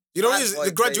 Yeah. You know, what That's it is? why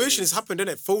The he graduation plays. has happened,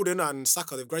 innit? Foden and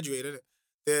Saka, they've graduated,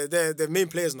 innit? They're main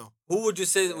players now. Who would you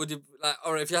say would you like?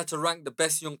 Or if you had to rank the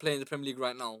best young player in the Premier League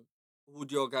right now, who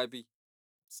would your guy be?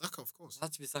 Saka, of course. It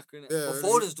had to be Saka, innit? Yeah, but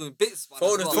Foden's doing bits. Man,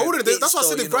 Foden's as well. doing Foden, bits that's why I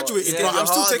said though, they've you know. graduated, Yeah, but I'm You're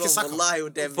still hard taking on Saka. Wallahi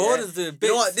with them, Foden's doing bits. You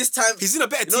know what? This time, He's in a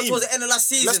better you know, team. towards the end of last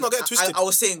season, Let's not get twisted. I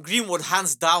was saying Greenwood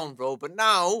hands down, bro. But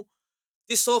now,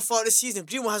 so far this season,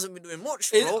 Greenwood hasn't been doing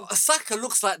much, bro. Saka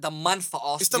looks like the man for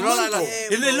Arsenal. It's the You know, man, bro. Yeah,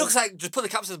 he bro. looks like just put the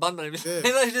captain's band on him. Yeah.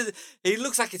 You know, he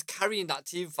looks like he's carrying that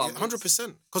team, fam.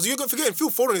 100%. Because you're forgetting Phil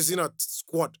Foden is in a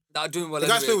squad. That are doing well. The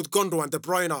guys anyway. playing with Gundogan, De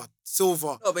Bruyne,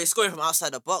 Silva. No, but he's scoring from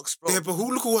outside the box, bro. Yeah, but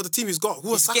look at what the team he's got. Who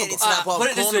has He's Saka getting into got? that bottom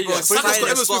put it this corner, way, bro. yeah. He's Put it this finding way,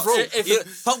 the Smith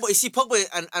spots. Rowe. Pogba, you see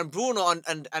Pogba and Bruno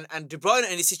and De Bruyne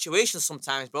in these situations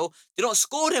sometimes, bro. They don't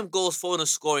score them goals Foden's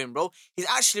scoring, bro. He's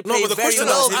actually No, playing but the very question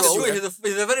well, is, bro.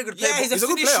 He's a very good player. Yeah, but- he's a He's a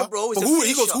good finisher, player. bro. He's But a who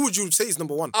finisher. would you say is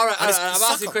number one? All right, And it's I'm asking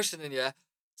you a Saka. question then, yeah.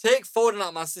 Take Foden out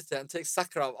of Man City and take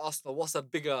Saka out of Arsenal. What's a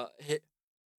bigger hit?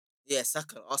 Yeah,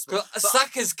 Saka, Arsenal. Because But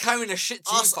Saka's carrying a shit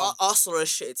team, fam. Arsenal are a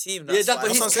shit team. Yeah, That's why. but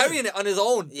That's he's what I'm saying. carrying it on his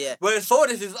own. Yeah. Whereas Foden,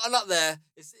 if he's not there,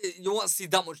 you won't see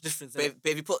that much difference. But innit?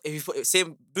 if you put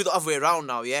same do the other way around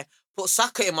now, yeah. Put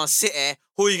Saka in Man City.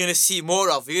 Who are you gonna see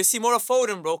more of? You're gonna see more of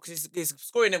Foden, bro, because he's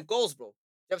scoring them goals, bro. You know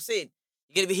what I'm saying?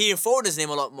 You're gonna be hearing Foden's name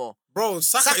a lot more. Bro,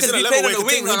 Saka Saka's is in a been level playing where on he the can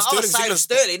take wing on Raheem the other Sterling's side of England.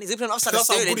 Sterling. He's been on the outside of That's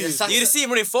how Sterling. good he is. You're gonna see him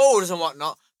running forwards and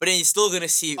whatnot, but then you're still gonna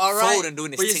see All right, Foden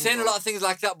doing his but you're thing, saying bro. a lot of things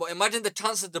like that. But imagine the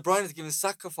chances De Bruyne is giving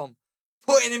Saka from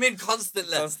putting him in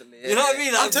constantly. Constantly, yeah, You know what I yeah.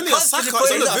 mean? I'm telling you, Constantly Saka is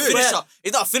putting on him the in verge. player.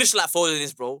 He's not a finisher like Foden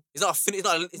is, bro. He's not a We not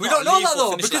don't a know that lethal though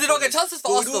finisher because like they don't get Foden. chances for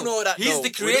But we Arsenal. do know that, He's though. the We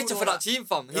do creator know for that that. team,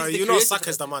 fam. He's Yeah, the you know creator Saka for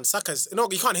is that the man.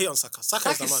 You can't hate on Saka. Saka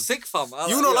is the Saka's man. sick, fam.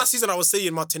 You know, last season I was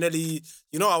saying Martinelli.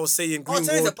 You know, I was saying Oh, he's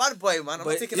a Greenwood. bad boy, man. I'm But-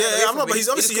 not taking Yeah, that away yeah, I'm from not, him. but he's He just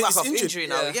obviously come back he's off injured. injury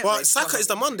now. Yeah. you get me? But He's Saka come is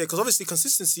the back man there because obviously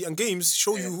consistency and games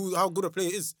show you how good a player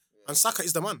is, and Saka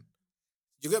is the man.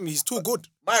 You get me? He's too good.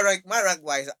 My rank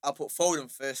wise, I'll put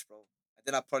Foden first, bro. And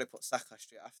then I'll probably put Saka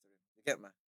straight after him. You get me?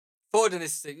 Foden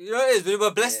is sick. You know what it is? We were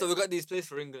blessed Yeah. that we got these players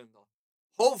for England, though.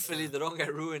 Hopefully they don't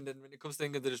get ruined, and when it comes to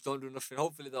England, they just don't do nothing.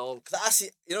 Hopefully they're all. Because I see,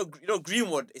 you know,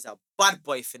 Greenwood is a bad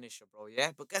boy finisher, bro.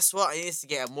 Yeah, but guess what? He needs to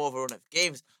get a more of a run of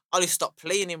games. Ollie stopped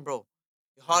playing him, bro.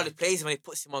 He hardly plays him, and he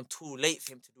puts him on too late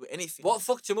for him to do anything. What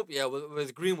fucked him up, yeah,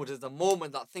 with Greenwood is the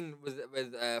moment that thing with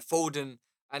Foden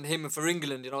and him for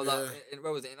England, you know, that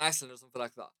where was it, in Iceland or something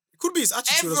like that. It could be his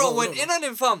attitude. Everyone as well, went no? in on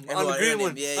him, fam, Everyone on in on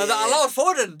Greenwood, him, yeah, and yeah, that yeah. allowed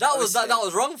Foden. That was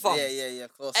Honestly. wrong, fam. Yeah,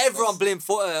 of course. Everyone blamed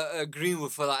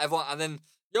Greenwood for that. Everyone, and then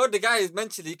the guy is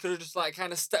mentally could have just like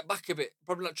kind of stepped back a bit,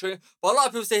 probably not training. But a lot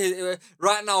of people say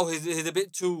right now he's a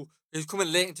bit too. He's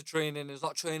coming late into training. He's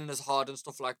not training as hard and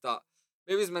stuff like that.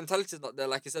 Maybe his mentality is not there,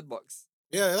 like you said, Box.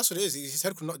 Yeah, that's what it is. His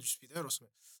head could not just be there or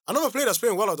something. Another player that's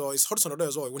playing well though is Hudson Odoi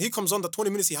as well. When he comes on, the 20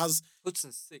 minutes he has,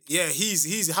 Hudson's sick. yeah,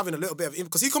 he's having a little bit of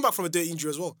because he come back from a dirty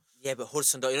injury as well. Yeah, but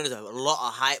Hudson, you know, there's a lot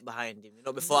of hype behind him. You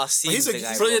know, before I seen he's the a-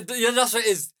 guy. So bro. that's what it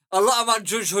is. A lot of man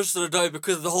judge Hudson Odoi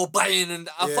because of the whole buying and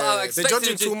I Yeah, expect they judge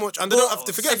him too much, and they don't have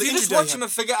to forget if the you injury just that he watch him had.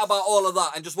 and forget about all of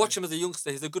that and just watch him as a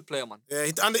youngster, he's a good player, man. Yeah,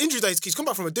 and the injury that he's come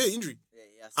back from a dirty injury,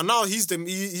 Yeah, and now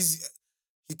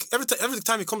every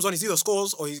time he comes on, he either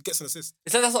scores or he gets an assist.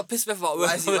 It's like that's what pissed me off about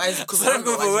Why is he- why is he Sorry, coming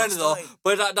on, for why is he Werner, not though. starting?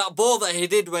 But that ball that he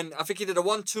did when I think he did a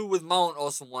 1-2 with Mount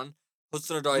or someone,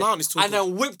 Hudson Odoi, Mount is too and good.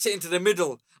 then whipped it into the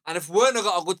middle. And if Werner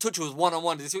got a good touch, it was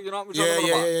 1-on-1. Did you see what I'm Yeah, talking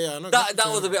about? yeah. I know That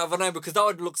exactly. was a bit of an eye because that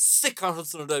would look sick on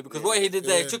Hudson Odoi because what he did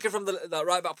there, he yeah. took it from that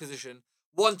right back position,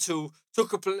 1-2,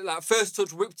 took a first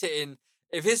touch, whipped it in.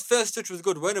 If his first touch was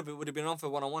good, Werner would have been on for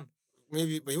 1-on-1.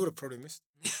 Maybe, but he would have probably missed.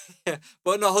 Yeah,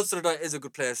 but no, Hudson Odoi is a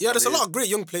good player. Yeah, there's a still. lot of great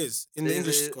young players in the There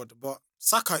English is. squad, but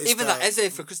Saka is Even the, that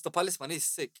Eze for Crystal Palace, man, he's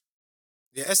sick.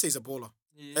 Yeah, Essay's a baller.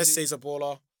 He- Essay's a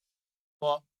baller.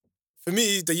 But for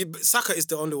me, Saka is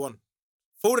the only one.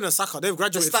 Foden and Saka, they've the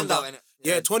graduated from standout that. in it.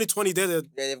 Yeah, 2020, they're they've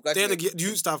the graduated.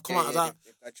 youths that have come out of that.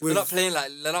 They're with- not playing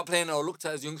they're not playing or looked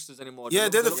at as youngsters anymore. Yeah,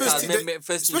 they're the looked first at team. as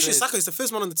first team Especially players. Saka is the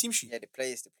first man on the team sheet. Yeah, the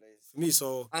players. For me,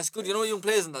 so And it's good, you know, young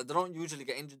players and that they don't usually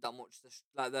get injured that much.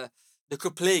 They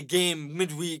could play a game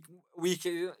midweek,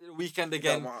 weekend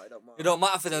again. It don't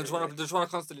matter for them. They just want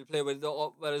to constantly play.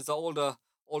 Whereas the older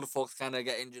folks kind of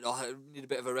get injured or need a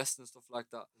bit of a rest and stuff like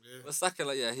that. yeah. But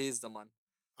Saka, he's the man.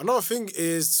 Another thing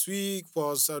is Sweek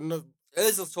was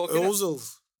Ozil talking. Ozil.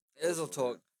 Ozil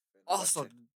talk. Arsenal,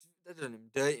 they done him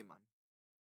dirty, man.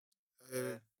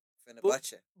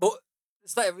 Fenerbahce. But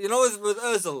it's like, you know, with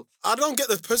Ozil, I don't get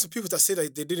the people that say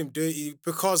that they did him dirty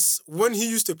because when he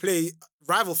used to play,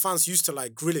 rival fans used to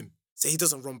like grill him, say he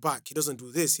doesn't run back, he doesn't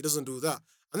do this, he doesn't do that.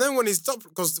 And then when he stopped,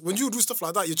 because when you do stuff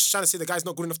like that, you're just trying to say the guy's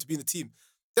not good enough to be in the team.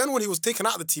 Then when he was taken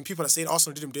out of the team, people are saying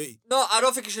Arsenal did him dirty. no, I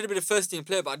don't think he should have been the first team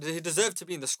player, but he deserved to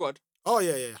be in the squad. Oh,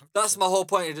 yeah. That's my whole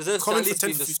point. He deserves Come to in at for least 10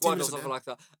 be in to the 15 squad or minutes a something game. like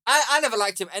that. I never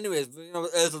liked him anyways. But, you know,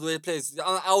 Ozil, the way he plays.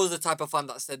 I was the type of fan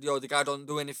that said, the guy don't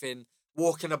do anything,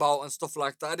 walking about and stuff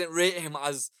like that. I didn't rate him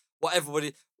as what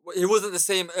everybody... He wasn't the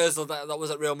same Ozil that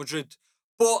was at Real Madrid.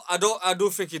 But I do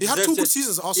think he He had deserves 2 to... good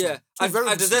seasons at Arsenal. Yeah,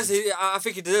 I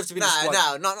think he deserves to be in the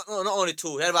Nah, squad. not only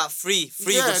 2. He had about three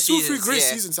yeah, good 2, seasons. 3 great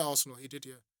yeah. seasons at Arsenal. He did,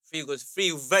 yeah.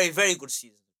 Three very, very good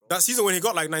seasons. Bro. That season when he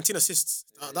got like 19 assists,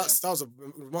 Yeah. that was a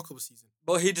remarkable season.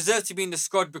 But he deserved to be in the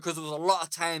squad because there was a lot of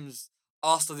times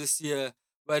Arsenal this year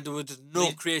where there was just no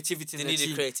Need- creativity They in the needed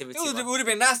team. creativity. It man. would have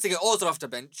been nice to get Ozil off the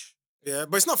bench. Yeah,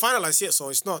 but it's not finalized yet, so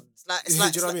it's not. It's Do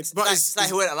like, you know what I mean? it's But like, it's- it's like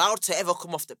he weren't allowed to ever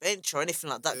come off the bench or anything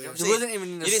like that. You know what He I'm saying? wasn't even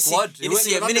in the You didn't squad. see, He wasn't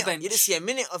even on the minute. bench. You didn't see a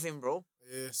minute of him, bro.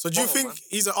 Yeah. So do you Bottle, think man.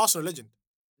 he's an Arsenal legend?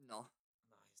 No, No,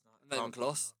 he's not even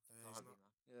close. Yeah, he's not.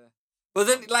 Yeah. But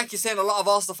then, like you're saying, a lot of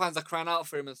Arsenal fans are crying out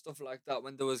for him and stuff like that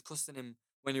when they was cussing him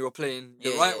when you were playing.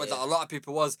 You're Yeah, right yeah, with yeah. that. A lot of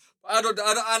people was. But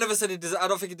I never said I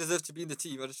don't think he deserves to be in the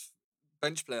team. I just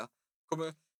bench player. Come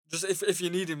on. Just if you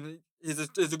need him, he's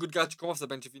a good guy to come off the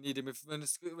bench if you need him. When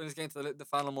it's getting to the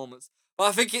final moments. But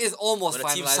I think it is almost When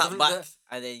the team finalized. sat Isn't back it?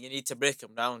 and then you need to break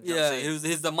him down. You know what I'm Yeah, saying?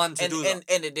 he's the man to do that.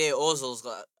 End of the day, Ozil's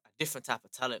got a different type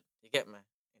of talent. You get me?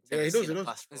 Yeah, he does, he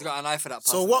does. He's got an eye for that.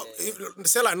 So passing. what? Yeah.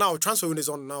 Say like now, transfer window is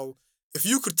on now. If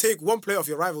you could take one player of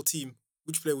your rival team,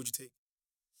 which player would you take?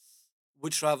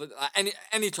 Which rival?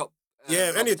 Any top.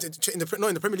 Yeah, any rival. not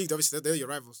in the Premier League. Obviously, they're your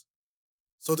rivals.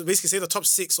 So to basically say the top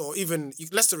 6 or even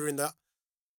Leicester are in that,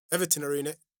 Everton are in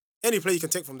it. Any player you can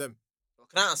take from them.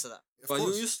 Can I answer that? Of But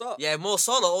course. you start. Yeah, Mo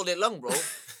Salah all day long, bro.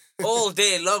 All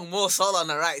day long, Mo Salah on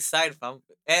the right side, fam.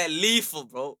 Lethal,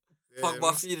 bro. Yeah,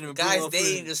 Pogba feeding him. Guy's Bruno feeding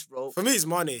him. dangerous, bro. For me, it's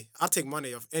Mane. I'll take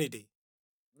Mane of any day.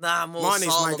 Nah, Mo Mane's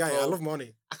Salah, my guy. bro. I love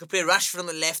Mane. I could play Rashford on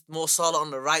the left, Mo Salah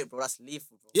on the right, bro. That's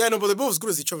lethal, bro. Yeah, no, but they're both as good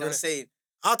as each You other. know what I'm innit? saying?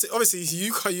 I'll take, obviously,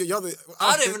 you're the.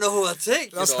 I don't even know who I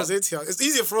take. That's you what know. I say to you. It's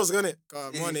easier for us, isn't it?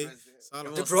 God, Easy Mane. for us, yeah.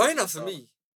 Salah. De Bruyne for me.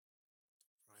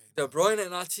 De Bruyne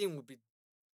in our team would be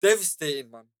devastating,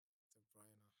 man.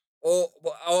 Oh,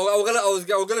 but I was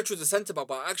gonna choose a centre back,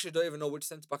 but I actually don't even know which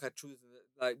centre back I choose.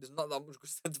 Like, there's not that much good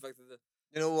centre backs.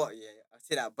 You know what? Yeah, I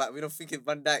say that, but we don't think of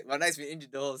Van Dijk. Van Dijk's been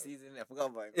injured the whole season. I forgot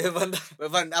about him. Yeah, Van Dijk.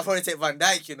 But I'll probably take Van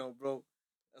Dijk, you know, bro.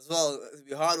 As well, it'll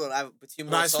be a hard one. Between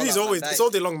Mo Nah, it's Salah he's and always, Van Dijk. it's all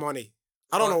day long Mane.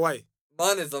 I don't know why.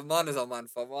 Man is a man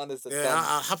for man is a Yeah, damn.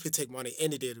 I'll happily take Mane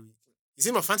any day of the week. He's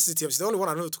in my fantasy team. He's the only one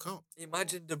I know took out.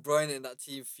 Imagine De Bruyne in that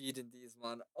team feeding these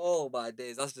man. Oh my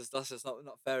days, that's just not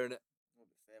fair, innit? Won't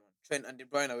be fair, man. Trent and De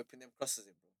Bruyne are whipping them crosses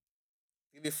in, bro.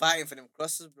 You'll be fighting for them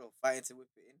crosses, bro. Fighting to whip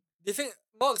it in. Do you think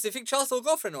Marks? Do you think Chelsea will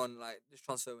go for anyone like this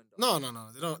transfer window?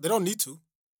 No. They don't need to.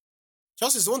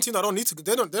 Chelsea's the one team that don't need to.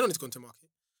 They don't need to go into the market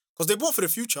because they bought for the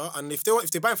future, and if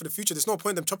they buy for the future, there's no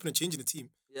point in them chopping and changing the team.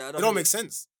 Yeah, I It don't don't think make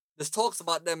sense. There's talks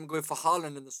about them going for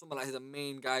Haaland in the summer, like he's a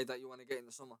main guy that you want to get in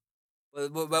the summer. Where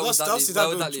would that leave? Where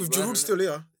would that leave? With Werner, Giroud innit?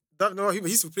 still here.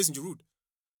 He's replacing Giroud.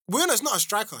 Werner's not a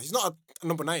striker. He's not a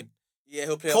number 9. Yeah,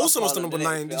 he'll play. Poulsen off was the Haaland, number innit?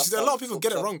 9. He'll play A off lot of people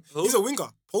get it Haaland. wrong. Who? He's a winger.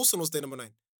 Poulsen was the number 9.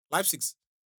 Leipzig's.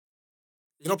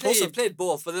 He know, played, he Poulsen- played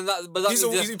both, but then that He's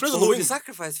means he plays so on who the would you wing.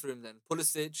 sacrifice for him then?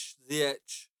 Pulisic,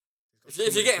 Ziyech. If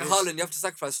you're getting Haaland, you have to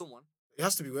sacrifice someone. It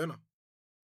has to be Werner.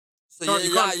 So No,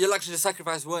 you can't- you'll actually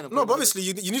sacrifice Werner. No, but obviously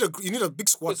you need a big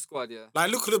squad. good squad, yeah.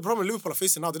 Like look at the problem Liverpool are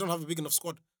facing now. They don't have a big enough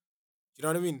squad. You know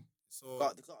what I mean? So They got a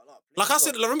lot of players, like I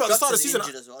said, bro. remember at the start of the Gattuso's season.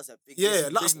 injured as well. That's a big Yeah, issue.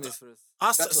 last- Big miss for us.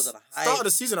 Gattuso's on a high. Start of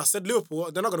the season, I said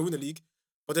Liverpool, they're not going to win the league,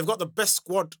 but they've got the best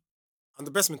squad and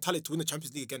the best mentality to win the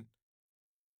Champions League again.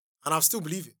 And I still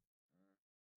believe it.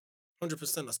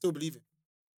 100%, I still believe it.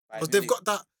 Because they've got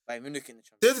that. Bayern Munich in the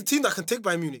Champions They're the League. team that can take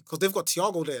Bayern Munich because they've got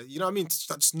Thiago there. You know what I mean?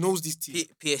 That just knows these teams.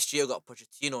 PSG have got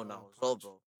Pochettino now as well,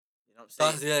 bro. You know what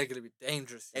I'm That's saying? gonna be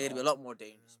dangerous. They're gonna be a lot more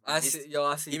dangerous. Man. I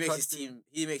see. He makes his team.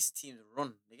 He makes his teams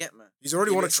run. You get me? He's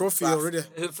already He won a makes them trophy fast, already.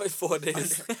 bro. For 4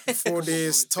 days. 4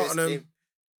 days, First Tottenham. game.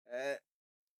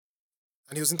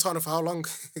 And he was in Tottenham for how long?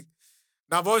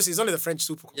 Now, but obviously, he's only the French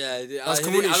Super Cup. Yeah, That's I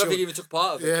community don't shield. think he even took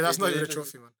part of it. Yeah, that's not It- even a it-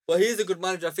 trophy, man. But he's a good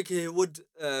manager. I think he would.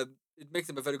 It makes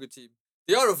them a very good team.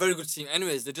 They are a very good team.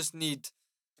 Anyways, they just need.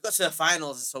 They got to the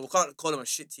finals, so we can't call them a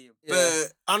shit team. Yeah.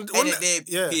 But And end on, of the day,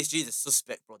 yeah. PSG is a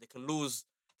suspect, bro. They can lose.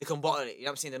 They can bottle it. You know what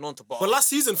I'm saying? They're known to bottle. But last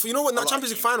season, for you know what, in A that lot of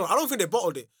Champions League teams. final, I don't think they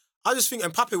bottled it. I just think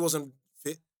Mbappe wasn't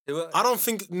fit. They were, I don't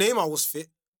think Neymar was fit.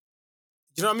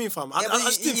 Do you know what I mean, fam? I Yeah, but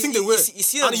just didn't think they were. You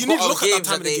see And them you need to bottle look at that games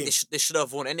time of the they, game. they should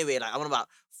have won anyway. Like I'm on about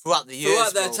throughout the years.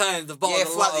 throughout their bro. time, they've bottled Yeah, a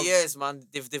lot throughout the of. years, man.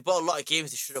 They've bought a lot of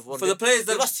games they should have won. For the players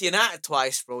they that- lost to United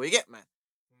twice, bro. You get me?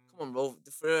 Come on, bro.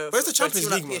 But it's the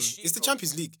Champions League, man. PSG, It's the bro.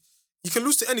 Champions League. You can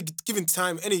lose to any given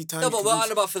time, any time. No, you but can we're lose.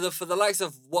 on about for the likes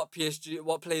of what players.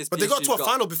 But they got PSG to a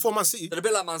final before Man City. They're a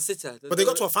bit like Man City. But they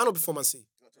got to a final before Man City.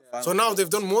 So now they've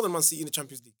done more than Man City in the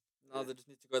Champions League. Now they just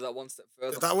need to go that one step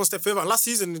further. That one step further. And last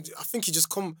season, I think he just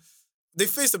come. They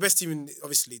faced the best team in.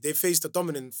 Obviously, they faced the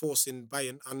dominant force in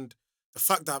Bayern, and the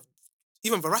fact that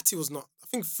even Verratti was not. I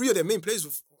think 3 of their main players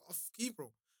were off key,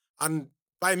 bro. And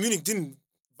Bayern Munich didn't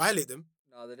violate them.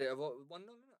 No, they did have 1-0.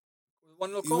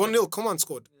 1-0. 1-0, come on,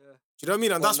 scored. Yeah. Do you know what I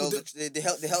mean? And that's what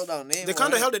they held down Neymar. they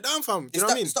kind of held it down, fam. Do you know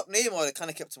what I mean? Stop Neymar. They kind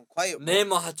of kept him quiet. bro.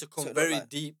 Neymar had to come So it very looked like-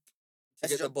 deep to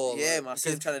That's get the just- ball. yeah, right? man, I see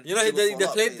him Because, trying to you know, dribble for a they lot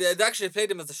of played. players. They actually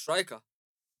played him as a striker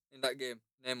in that game,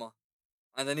 Neymar.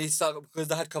 And then he started because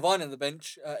they had Cavani on the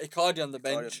bench, Icardi on the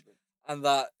bench, and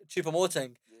that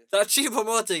Choupo-Moting. Yeah. That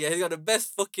Choupo-Moting, he's got the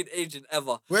best fucking agent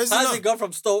ever. Where's he How's now? he gone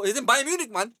from Stoke? He's in Bayern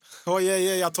Munich, man. Oh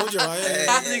yeah. I told you. Yeah, yeah.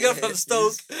 How's he gone from yeah,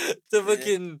 Stoke to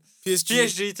fucking PSG.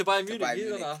 PSG to Bayern Munich? Bayern He's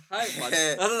on Munich. a high,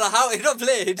 man. I don't know how he's not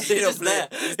playing. He's just don't play. there.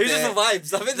 He's He's just there. for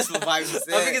vibes. I think Just for vibes, he's I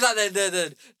there. think he's like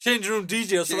the changing room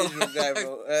DJ or something. Change room guy,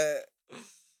 bro.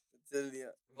 Tell you.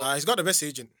 Nah, he's got the best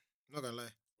agent. I'm not gonna lie.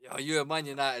 Yo, you're Man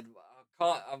United. I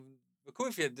can't. We're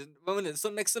coming for you. When is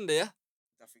it? Next Sunday, yeah.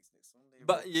 I think it's next Sunday,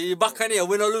 But bro. you're back on here,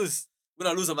 win or lose. We're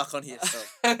not losing back on here. So.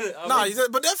 Nah,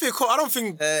 but the FA Cup, I don't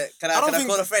think. Can I don't I think-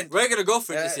 call a friend? we're gonna go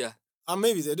for it this year.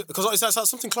 Maybe they do because it's like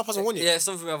something Klopp hasn't won yet. Yeah, it's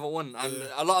something we haven't won, and Yeah.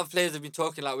 a lot of players have been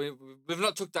talking like we've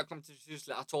not took that competition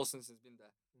seriously at all since it's been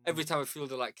there. Every time we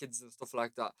fielded like kids and stuff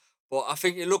like that. But I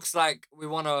think it looks like we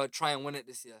want to try and win it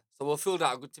this year. So we'll field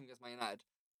out a good team against Man United,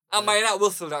 and Man United will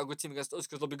field out a good team against us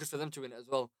because it'll be good for them to win it as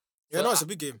well. Yeah, So no, it's a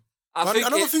big game. I But think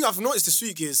another it- thing I've noticed this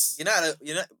week is United,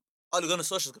 Ole Gunnar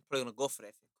Solskjaer's probably gonna go for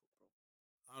it.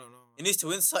 I don't know. He needs to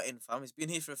win something, fam. He's been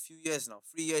here for a few years now.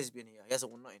 3 years he's been here. He hasn't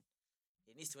won nothing.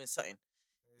 He needs to win something.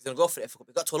 He's gonna go for it.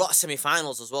 He got to a lot of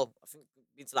semi-finals as well. I think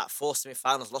been to like 4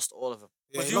 semi-finals, lost all of them.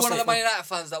 Yeah, Was he you lost one of the all Man United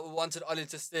fans that wanted Oli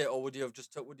to stay, or would you have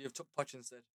just took Poch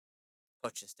instead?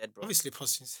 Poch instead, bro. Obviously,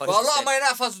 Pochettino. Poch But a lot of instead. Man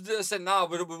United fans would have said, "No,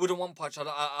 we wouldn't want Poch.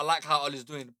 I like how Oli's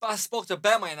doing." But I spoke to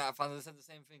bare Man United fans and they said the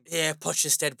same thing. Yeah, Poch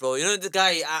instead, bro. You know the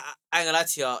guy. I ain't gonna lie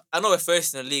to you. I know we're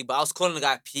first in the league, but I was calling the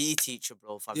guy PE teacher,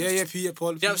 bro. Fam. Yeah, Peter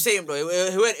Paul. You know what I'm saying, bro?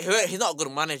 He's not a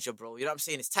good manager, bro. You know what I'm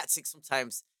saying? His tactics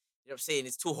sometimes, you know what I'm saying?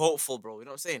 It's too hopeful, bro. You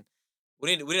know what I'm saying?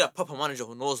 We need a proper manager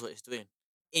who knows what he's doing.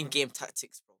 In-game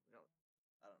tactics, bro. You know,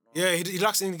 I don't know. Yeah, he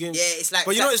lacks in the game. Yeah, it's like.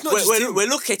 But you know, it's not just him. we're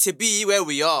lucky to be where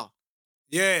we are.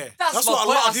 Yeah, That's that's my what a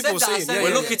point. lot I of people are said that, I saying. said Yeah, it. We're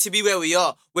yeah, lucky to be where we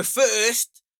are. We're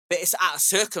first, but it's out of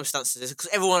circumstances because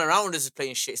everyone around us is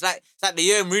playing shit. It's like the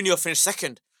year Mourinho finished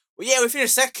second. Well, yeah, we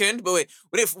finished second, but we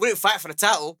didn't fight for the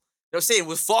title. You know what I'm saying?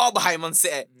 We're far behind Man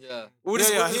City. Yeah. We Yeah,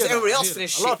 just, yeah, I we hear just that, everybody I else hear that.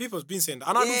 finished A lot shit. of people have been saying that.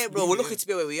 And I Yeah, don't bro, we're believe it, lucky to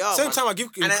be where we are. Same man. time, I give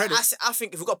him And credit. I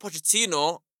think if we got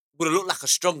Pochettino, would have looked like a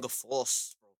stronger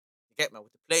force, bro. You get me?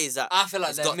 With the players that I feel like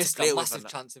he's they got to missed play a with massive and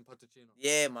that. chance in Pochettino.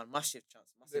 Yeah, man, massive chance.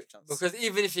 Because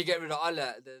even if you get rid of Ole,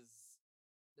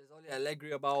 there's only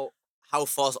Allegri about. How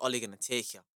far's Oli gonna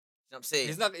take you? You know what I'm saying?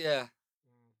 He's not. Yeah.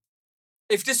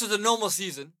 If this was a normal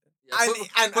season, yeah,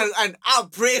 And I'll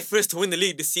pray for us to win the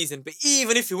league this season. But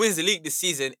even if he wins the league this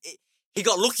season, he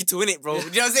got lucky to win it, bro. Do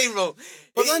you know what I'm saying, bro?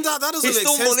 But then that doesn't He make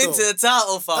stumbled sense, into though. the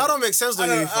title, fam. That don't make sense, though. I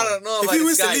don't know If about he this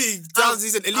wins the guy. league,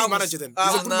 he's an elite I'm- manager then.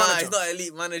 He's a good nah, manager. He's not an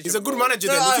elite manager. He's a good bro. manager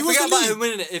No, then. If he wins forget the about him league,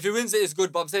 winning it. If he wins it, it's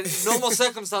good. But I'm saying normal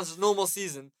circumstances, normal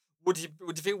season. Would he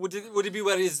be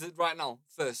where he is right now?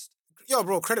 First, yo,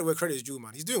 bro, credit where credit is due,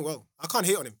 man. He's doing well. I can't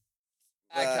hate on him.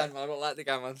 I can. Man. I don't like the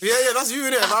guy, man. Yeah, that's you,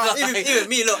 innit? Even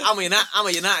me, look, I'm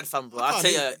a United fan, bro. I tell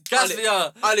you, Guys, yeah.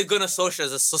 Ole Gunnar Solskjaer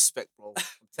is a suspect, bro. I'm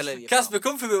telling you. Casper,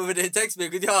 come for me with it. Text me.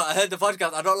 Good, yo, I heard the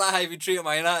podcast. I don't like how you treat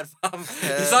my United fam.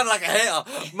 You sound like a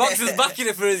hater. Max is backing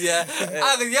it for us, yeah.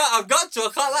 I go, yeah, I've got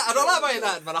to. I don't like my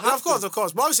United, man. Of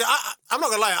course. But obviously, I'm not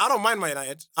gonna lie. I don't mind Man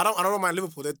United. I don't mind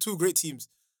Liverpool. They're two great teams.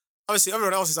 Obviously,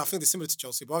 everyone else is, I think, they're similar to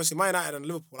Chelsea. But obviously, Man United and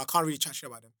Liverpool, I can't really chat shit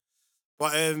about them.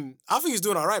 But I think he's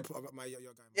doing all right, your guy.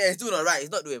 Yeah, he's doing all right.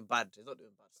 He's not doing bad.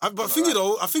 But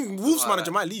I think Wolves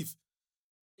manager might leave.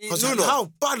 Because how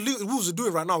bad Wolves are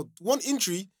doing right now. One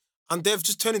injury, and they've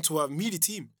just turned into a meaty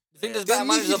team. You think there's better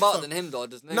managers about than him, though?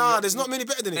 Nah, there's not many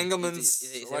better than him. Engelman's.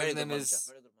 He's a very good manager.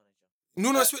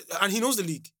 Nuno, and he knows the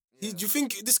league. Do you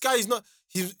think this guy is not...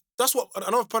 That's what...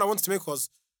 Another point I wanted to make was,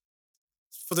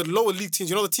 for the lower league teams,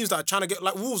 the teams that are trying to get...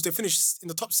 Like Wolves, they finished in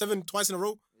the top 7 twice in a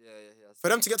row. Yeah. For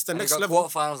them to get to the next level...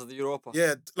 quarterfinals of the Europa.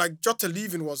 Yeah, like Jota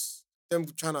leaving was him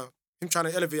trying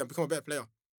to elevate and become a better player.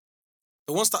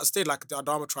 The ones that stayed, like the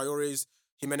Adama Traore's,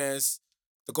 Jimenez,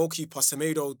 the goalkeeper,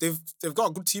 Semedo, they've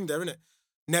got a good team there, innit?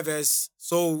 Neves.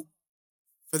 So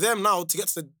for them now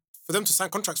to for them to sign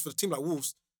contracts for a team like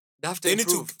Wolves, they need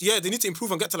to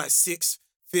improve and get to like 6th,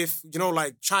 5th,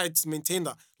 like try to maintain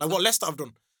that. Like what Leicester have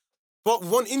done. But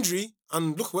one injury,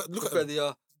 and look at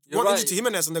the one right. injury to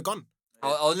Jimenez and they're gone.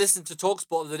 I was listening to TalkSport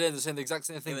the other day, they're saying the exact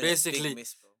same thing. Basically,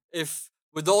 if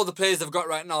with all the players they've got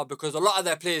right now, because a lot of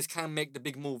their players can make the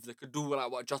big move. They could do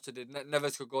like what Jota did.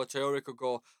 Neves could go, Traore could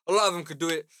go. A lot of them could do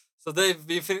it. So they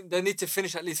need to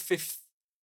finish at least 5th.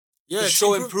 Yeah, to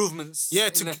show improvements. To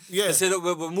say that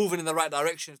we're moving in the right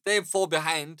direction. If they fall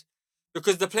behind,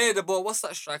 because the player they bought, what's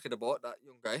that striker they bought, that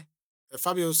young guy?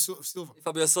 Fabio Silva.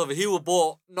 Fabio Silva. He was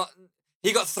bought,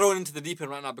 he got thrown into the deep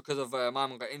end right now because of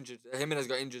Maimon got injured. Jimenez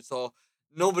got injured, so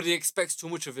nobody expects too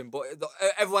much of him. But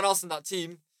everyone else in that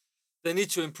team, they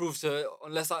need to improve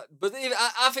but even,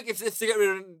 I think if they get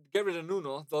rid of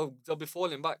Nuno, they'll be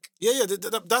falling back. Yeah.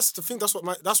 That's the thing.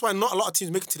 That's why not a lot of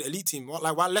teams make it to the elite team.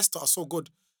 Like why Leicester are so good,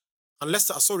 and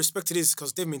Leicester are so respected is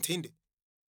because they've maintained it.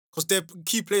 Because they're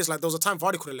key players. Like there was a time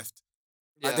Vardy could have left,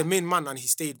 like the main man, and he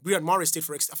stayed. Riyad Mahrez stayed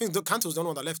for. I think Kante was the only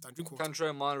one that left. Kante,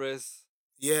 Mahrez.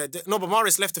 Yeah, but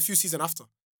Mahrez left a few seasons after.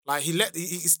 Like he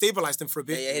stabilized them for a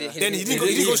bit. Then he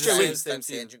didn't go straight away. Same.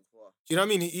 You know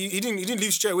what I mean? He didn't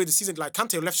leave straight away the season. Like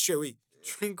Kante left straight away.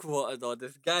 Drinkwater though,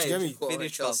 this guy. Do you get me?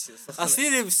 Finished off. I've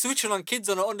seen him switching on kids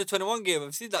on an under-21 game.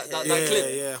 I've seen that clip.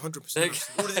 Yeah, 100%. Who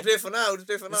does he play for now?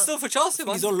 He's still for Chelsea,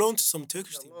 man. He's on loan to some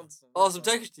Turkish team. Some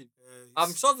Turkish team.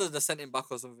 I'm sure they sent him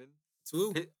back or something.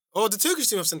 The Turkish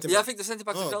team have sent him back. Yeah, I think they sent him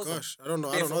back to Chelsea. Oh, gosh. I don't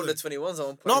know. For under 21s at one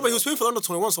point. No, but he was playing for under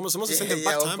 21, so must have sent him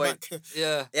back.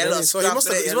 Yeah. So he must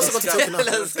have got to Turkey now.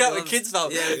 Let's get with kids now.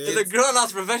 He's a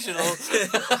grown-ass professional.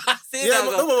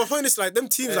 But my point is, like, them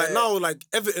teams, like, now, like,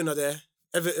 Everton are there.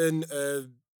 Everton,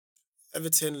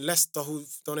 Leicester,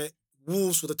 who've done it.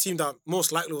 Wolves were the team that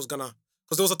most likely was gonna...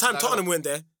 Because there was a time Tottenham went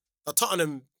there, that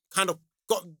Tottenham kind of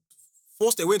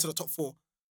forced their way into the top 4.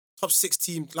 Top 6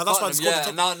 team. Like, that's why it's called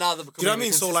the top... Now they're becoming... Do you know what I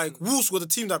mean? So, like, Wolves were the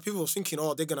team that people were thinking,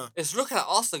 they're gonna... It's looking like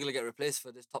Arsenal are gonna get replaced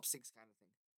for this top 6 kind of thing.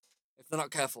 If they're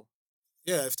not careful.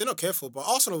 Yeah, if they're not careful. But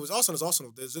Arsenal is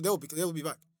Arsenal. They'll be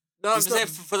back. No, I'm just saying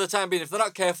for the time being, if they're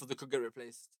not careful, they could get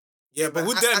replaced. Yeah, but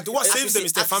with them, what saves them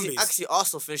is their fan base. Actually,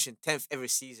 Arsenal finishing 10th every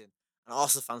season. And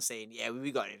Arsenal fans saying,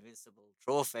 we got an invincible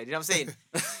trophy. You know what I'm saying?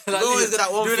 We've always got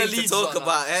that one thing to talk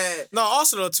about. No,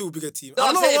 Arsenal are too big a team.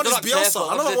 Another one is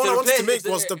Bielsa. Another one I wanted to make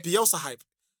was the Bielsa hype.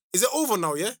 Is it over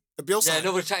now, yeah? The Bielsa hype?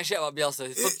 Nobody's chatting shit about Bielsa.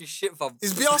 He's fucking shit, fam.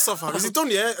 It's Bielsa, fam. Is it done,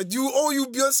 yeah? All you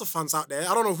Bielsa fans out there,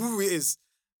 I don't know who it is.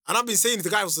 And I've been saying the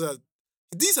guy was a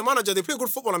decent manager. They play good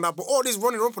football and that, but all this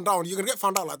running up and down, you're going to get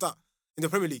found out like that. In the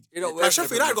Premier League. Like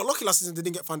Sheffield United got lucky last season, they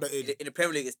didn't get found out early. In the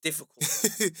Premier League, it's difficult.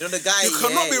 The guy, you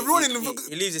cannot be running.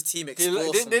 He leaves his team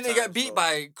exposed. Didn't he get beat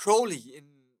by Crowley in,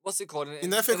 what's it called? In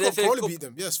the FA Cup, Crowley beat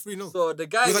them. Yes, 3-0. So the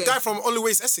guy... With a guy from Only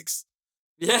Ways, Essex.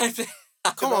 Yeah.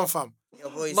 Come on, fam.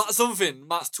 Matt something.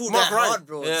 It's too hard,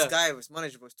 bro. This guy was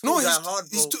manageable. It's too hard,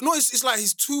 bro. It's like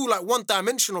he's too like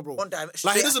one-dimensional, bro.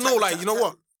 One-dimensional. Like he doesn't know, like, you know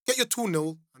what? Get your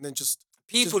 2-0 and then just...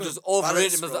 People just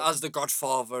overrate him as the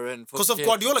Godfather and because of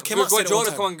Guardiola came out.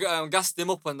 Guardiola come and gassed him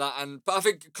up on that, but I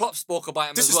think Klopp spoke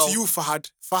about him as well. This is for you,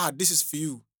 Fahad. Fahad, this is for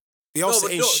you. Bielsa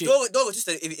ain't shit. Just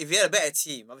if he had a better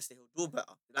team, obviously he'll do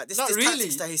better. Like this, not this really.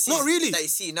 That he sees, not really. That he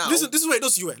see now. This is what it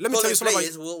does to you. Let me tell you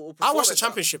something about. I watched the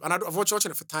Championship and I've watched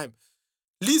it for time.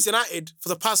 Leeds United for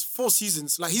the past 4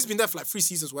 seasons, like he's been there for like 3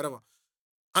 seasons, whatever,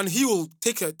 and he will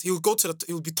take it. He'll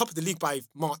be top of the league by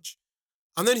March.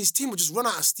 and then his team would just run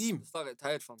out of steam. Start getting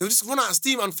tired from. They would just run out of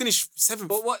steam and finish 7th.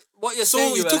 But what you're So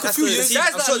saying, it took a few years. The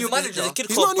guy's not a new manager. There's a kid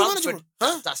He's called not a new manager, Bradford bro.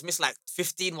 Huh? that's missed like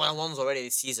 15 1-on-1s already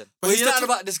this season. But Well, he's you're the not kid-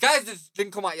 about this guy just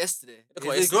didn't come out yesterday. Look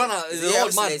what He's yesterday. grown out. He's Yeah, an old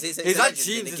obviously, man. he's a He's had legend in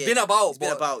genes. the He's game. been about. He's been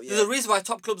but about, There's yeah. a reason why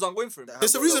top clubs aren't going for him.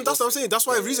 There's the reason. That's what I'm saying. That's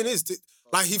why the Yeah, reason yeah. is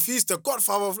like he's the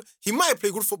godfather of. He might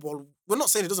play good football. We're not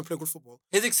saying he doesn't play good football.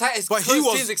 He's exciting. But he His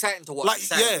was- team's exciting to watch. Like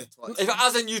Exciting yeah, to watch. If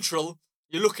as a neutral,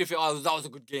 you look if that was a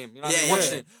good game. You know, Yeah, you're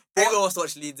watching yeah. it. But, Everyone wants to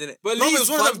watch Leeds, innit? but no, but Leeds it's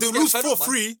one of them. fans They get lose fed up, man.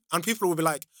 4-3, and people will be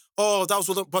like, "Oh, that was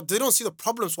well done," but they don't see the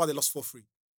problems why they lost 4-3.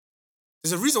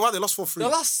 There's a reason why they lost 4-3. They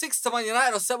lost 6 to Man United,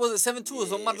 or was it 7-2 or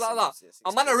something mad like that?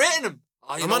 I'm man rating him.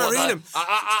 Oh, you I'm know man what, rating that- him.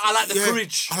 I like the Yeah.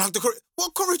 courage. I like the courage.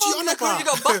 What courage are you on The courage you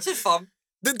got about? battered, fam.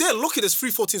 They're lucky there's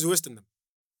 3-4 teams worse than them.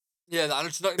 Yeah, I'm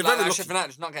just not, They're like, very lucky. Sheffield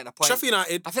United's not getting a point. Sheffield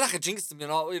United. I feel like I jinxed them, you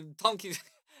know. Tom keeps...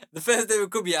 The first day we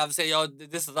could be, I'm saying, yo,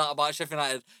 this or that about Sheffield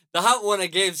United. They haven't won a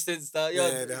game since that. Yo,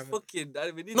 Yeah, they haven't. fucking...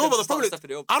 We need No, them but to the start problem is,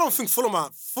 stepping it up. I don't think Fulham are.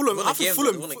 Fulham. I think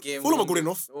Fulham are good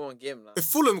enough. One game now. If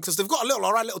Fulham, because they've got a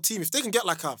alright little team, if they can get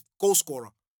like a goal scorer,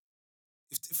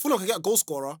 if Fulham can get a goal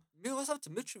scorer, What's up to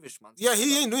Mitrovic, man? yeah,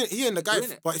 he ain't the guy.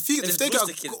 Doing it. But if This they get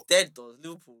Brewster a kid's goal, dead though.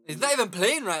 Liverpool. He's not even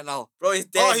playing right now. Bro, he's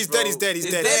dead. oh, he's dead, he's dead, he's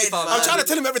He's dead. dead, fam. I'm trying to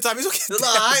tell him every time he's okay. There's a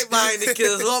lot of hype behind the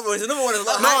kid as well, bro. There's another one. There's a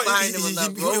lot of hype behind him and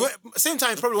that, bro. Same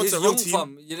time, he probably went He's to the wrong young, team,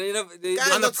 fam. You know,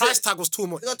 Guy and the got price to- tag was too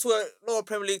much. He got to a lower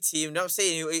Premier League team. You know what I'm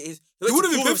saying? He He went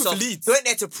wouldn't to be prove perfect for himself. Leeds. He went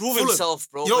there to prove Fulham. himself,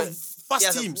 bro. You know, but he fast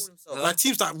hasn't teams, proved himself. like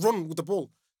teams that run with the ball,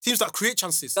 teams that create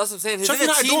chances. That's what I'm saying. He's Sheffield in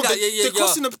a United team don't, that they're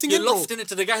crossing the thing you're in, bro. lofting it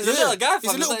to the guy. He's a Yeah, little guy,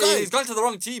 he's fam. a little It's like guy. He's gone to the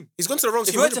wrong team. He's gone to the wrong If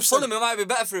team. he went to 100%. Fulham, it might be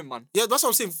better for him, man. Yeah, that's what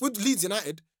I'm saying. With Leeds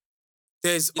United,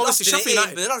 there's You're obviously lofting it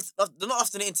Sheffield in, United. but they're not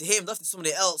often it into him. They're often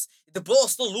somebody else. The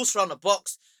ball's still loose around the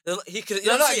box. He could. You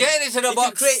They're know what not I'm saying? getting into the He can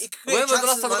box. create When was the last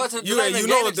chances, time they man. got to the You, line you and know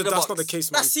getting that into the that's box? not the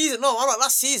case, man. Last season, no, I'm not.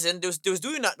 Last season, they was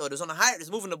doing that though. They was on a high. They was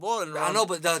moving the ball and I know,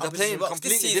 but they're opposition playing box.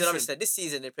 completely This season, different. obviously, this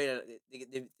season they're playing.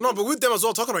 No, but with them as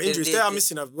well, talking about injuries, they are they-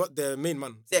 missing what their main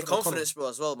man. their O'Connell. confidence, bro,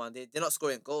 as well, man. They're not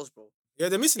scoring goals, bro. Yeah,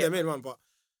 they're missing their main man, but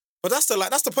that's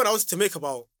the point I wanted to make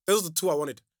about. Those are the two I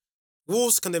wanted.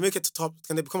 Wolves, can they make it to top?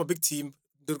 Can they become a big team?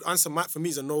 The answer for me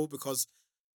is a no, because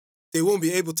they won't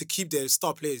be able to keep their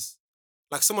star players.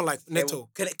 Like someone like Neto.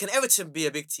 Can Everton be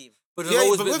a big team? But Yeah, they'll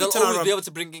always, but be, with they'll the turnaround- always be able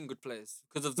to bring in good players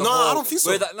because of the No, whole I don't think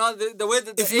so. way that, the way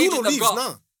that the If agent Nuno they've leaves, got,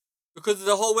 nah. because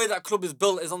the whole way that club is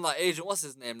built is on that agent. What's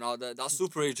his name now? That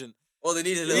super agent. All they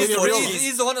need is a He's, little Real. Portuguese.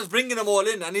 he's the one that's bringing them all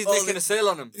in, and he's All making the- a sale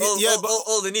on them. Yeah, but-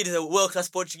 All they need is a world class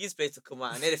Portuguese player to come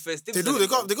out, and they're the first. They dibs do. on They it,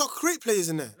 bro. got great players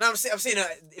in there. No, I'm saying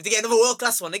if they get another world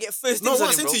class one, they get first No, dibs what on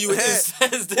I'm it, saying bro. to you is-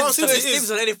 What I'm saying to First you is- dibs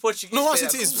on any Portuguese. No, what I'm player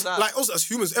saying to you that is, comes out. like us as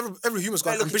humans, every human's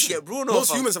got We're looking to ambition. get Bruno, Most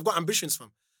fam. humans have got ambitions,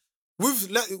 fam.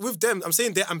 With them, I'm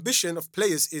saying their ambition of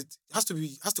players has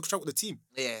to track with the team.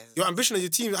 Yeah. Your ambition of your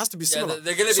team has to be similar.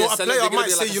 they're gonna be so a a cele- player they're gonna might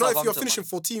be say, like a if you're Southampton, finishing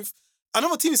 14th,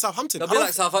 another team is Southampton. They'll I be don't-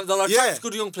 like Southampton. They'll attract Yeah.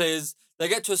 good young players. They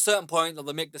get to a certain point, and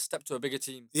they'll make the step to a bigger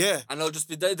team. Yeah. And they'll just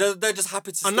be they're just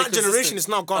happy to. And stay that generation consistent. is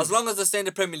now gone. As long as they stay in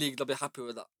the Premier League, they'll be happy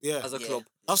with that. Yeah. As a Yeah. club,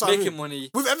 That's what I making mean.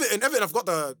 money. With Everton have got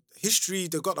the history,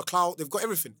 they've got the clout, they've got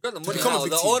everything. Got the to money become a now.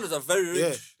 big The team. owners are very rich. Yeah.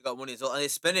 They got money as well, and they're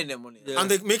spending their money. Yeah. And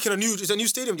they're making it's a new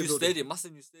stadium they're New building. stadium,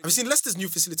 massive new stadium. Have you seen Leicester's new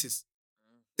facilities?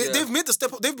 Yeah. They've made the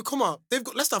step up.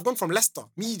 Leicester have gone from Leicester,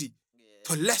 meaty,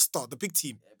 to Leicester, the big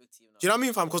team. Yeah, big team now. Do you know what I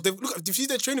mean, fam? Because if you see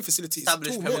their training facilities,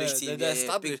 Established too Premier much. League team. They're yeah,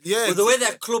 established. Yeah. But the way Yeah.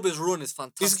 that club is run is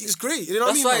fantastic. It's great. You know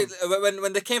what That's I mean? why fam?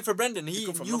 when they came for Brendan, he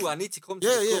come from knew nothing. I need to come to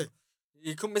Yeah, the yeah. club.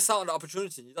 He couldn't miss out on the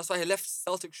opportunity. That's why he left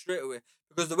Celtic straight away.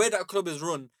 Because the way that club is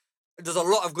run, there's a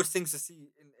lot of good things to see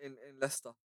in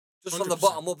Leicester. Just from the 100%.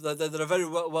 bottom up, they're a very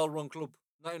well run club.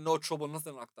 Not in no trouble,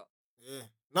 nothing like that. Yeah.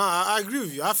 No, I agree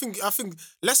with you. I think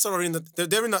Leicester are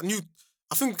they're in that new.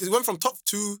 I think it went from top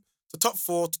 2 to top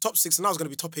 4 to top 6, and now it's going to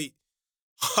be top 8.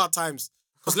 Hard times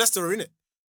because Leicester are in it.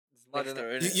 It's mad, Leicester innit?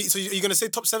 are in it. So you're going to say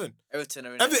top 7? Everton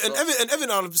are in it. as Everton, well. Everton are they're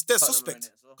Tottenham are in suspect it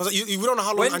as well. because we don't know how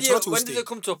long When, Ancelotti will when stay. did it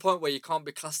come to a point where you can't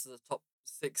be classed as a top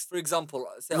 6? For example,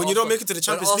 say When you don't Arsenal- make it to the when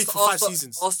Champions League for 5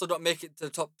 seasons. Arsenal don't make it to the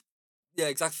top. Yeah,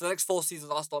 exactly. For the next 4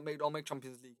 seasons, Arsenal don't make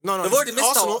Champions League. No, They've already missed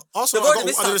Arsenal, out. Arsenal They've already have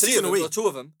missed got out a 3 season of them, away. or 2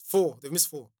 of them. 4. They've missed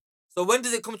 4. So when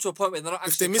does it come to a point where they're not If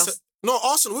actually they miss classed? it, no,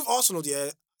 Arsenal,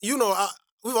 yeah, you know,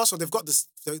 with Arsenal, they've got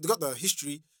the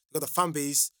history, they've got the fan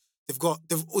base, they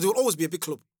will always be a big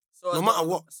club. So No has matter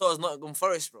what. So has Nottingham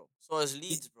Forest, bro. So has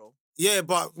Leeds, bro. Yeah,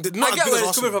 but they're I not get as big where as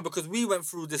it's coming Arsenal. from because we went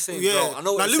through the same. Yeah, Bro. I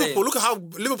know what like you're Liverpool. saying. Look at how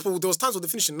Liverpool. There was times where they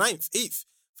finished in 9th, 8th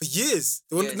for years.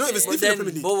 They were Yeah, not even yeah. sniffing the Then,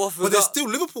 Premier League, but what we but they're got- still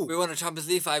Liverpool. We won the Champions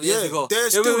League 5 years Yeah, ago. they're Yeah,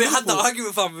 still we had the Liverpool.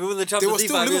 argument, fam. We won the They Champions were League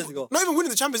still 5 years Liverpool. ago. Not even winning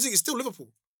the Champions League. It's still Liverpool.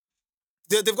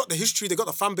 They've got the history. They've got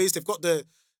the fan base. They've got the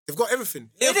They've got everything.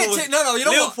 It didn't take, no, you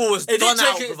know Liverpool what? was It didn't done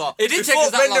out, take it- brother. it didn't take Before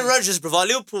us that Brendan long. Rodgers, brother,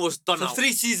 Liverpool was done For out.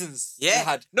 3 seasons. Yeah. We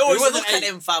had. No, we it's wasn't look at 8.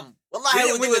 them, fam. We Wallahi,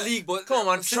 didn't win they the were- league, but Come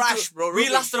on, since trash, bro. We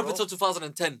Rubbish, lasted up bro. until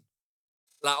 2010.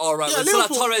 Like, all right, Yeah, we still had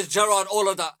Liverpool- Torres, Gerrard, all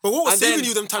of that. But what was And saving then-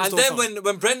 you them times And though, then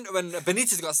fam? when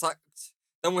Benitez got sacked,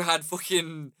 then we had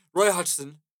fucking Roy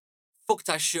Hodgson, fucked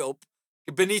that shit up.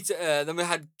 Benitez, then we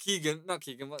had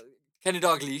Kenny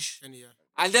Dalglish. And yeah.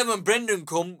 And then when Brendan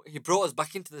come, he brought us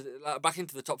back into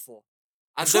the top 4.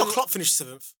 I'm And sure then Klopp finished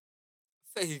 7th.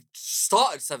 he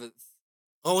started 7th.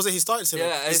 Oh, was it? He started 7th.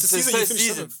 Yeah, it's the it's his season he first finished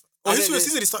season. 7th. Oh, And his then first it-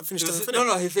 season he finished It was-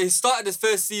 7th. no, he started his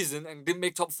first season and didn't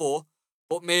make top 4,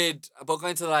 but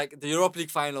going to like the Europa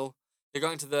League final. He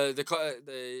got into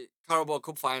the Carabao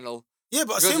Cup final. Yeah,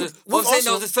 but Because same I'm with saying that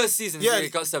Arsenal. was his first season. Yeah, he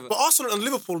got 7th. But Arsenal and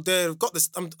Liverpool, they've got this.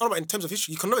 I'm talking about in terms of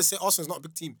history. You can never say Arsenal's not a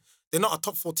big team. They're not a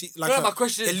top 4 team. Like no, my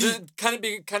question is, elite. can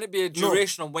it be a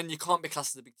duration on when you can't be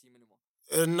classed as a big team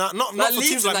anymore? Not Like for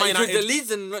teams like Man the United.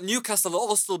 Leeds and Newcastle are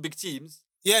all still big teams.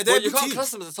 Yeah, they're But you big can't teams.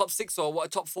 class them as a top 6 or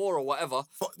top 4 or whatever.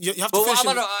 You have to But finish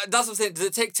that's what I'm saying. Does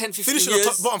it take 10, 15 finish in the years?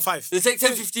 top, bottom 5. Does it take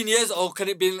 10, 15 years, or can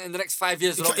it be in the next 5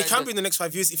 years? It can be in the next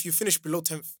 5 years if you finish below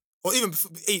 10th or even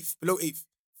 8th, below 8th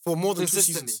for more than 2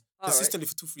 Consistently. seasons. Alright. Consistently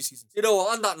for 2-3 seasons. You know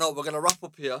what? On that note, we're gonna wrap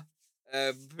up here.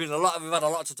 We've had a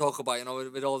lot to talk about, you know,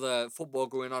 with all the football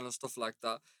going on and stuff like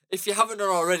that. If you haven't done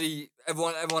already,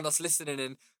 everyone that's listening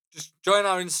in, just join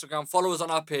our Instagram, follow us on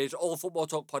our page, All Football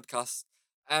Talk Podcast,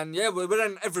 and yeah, we're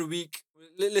in every week.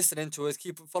 Listening to us,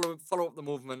 follow up the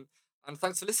movement, and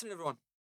thanks for listening, everyone.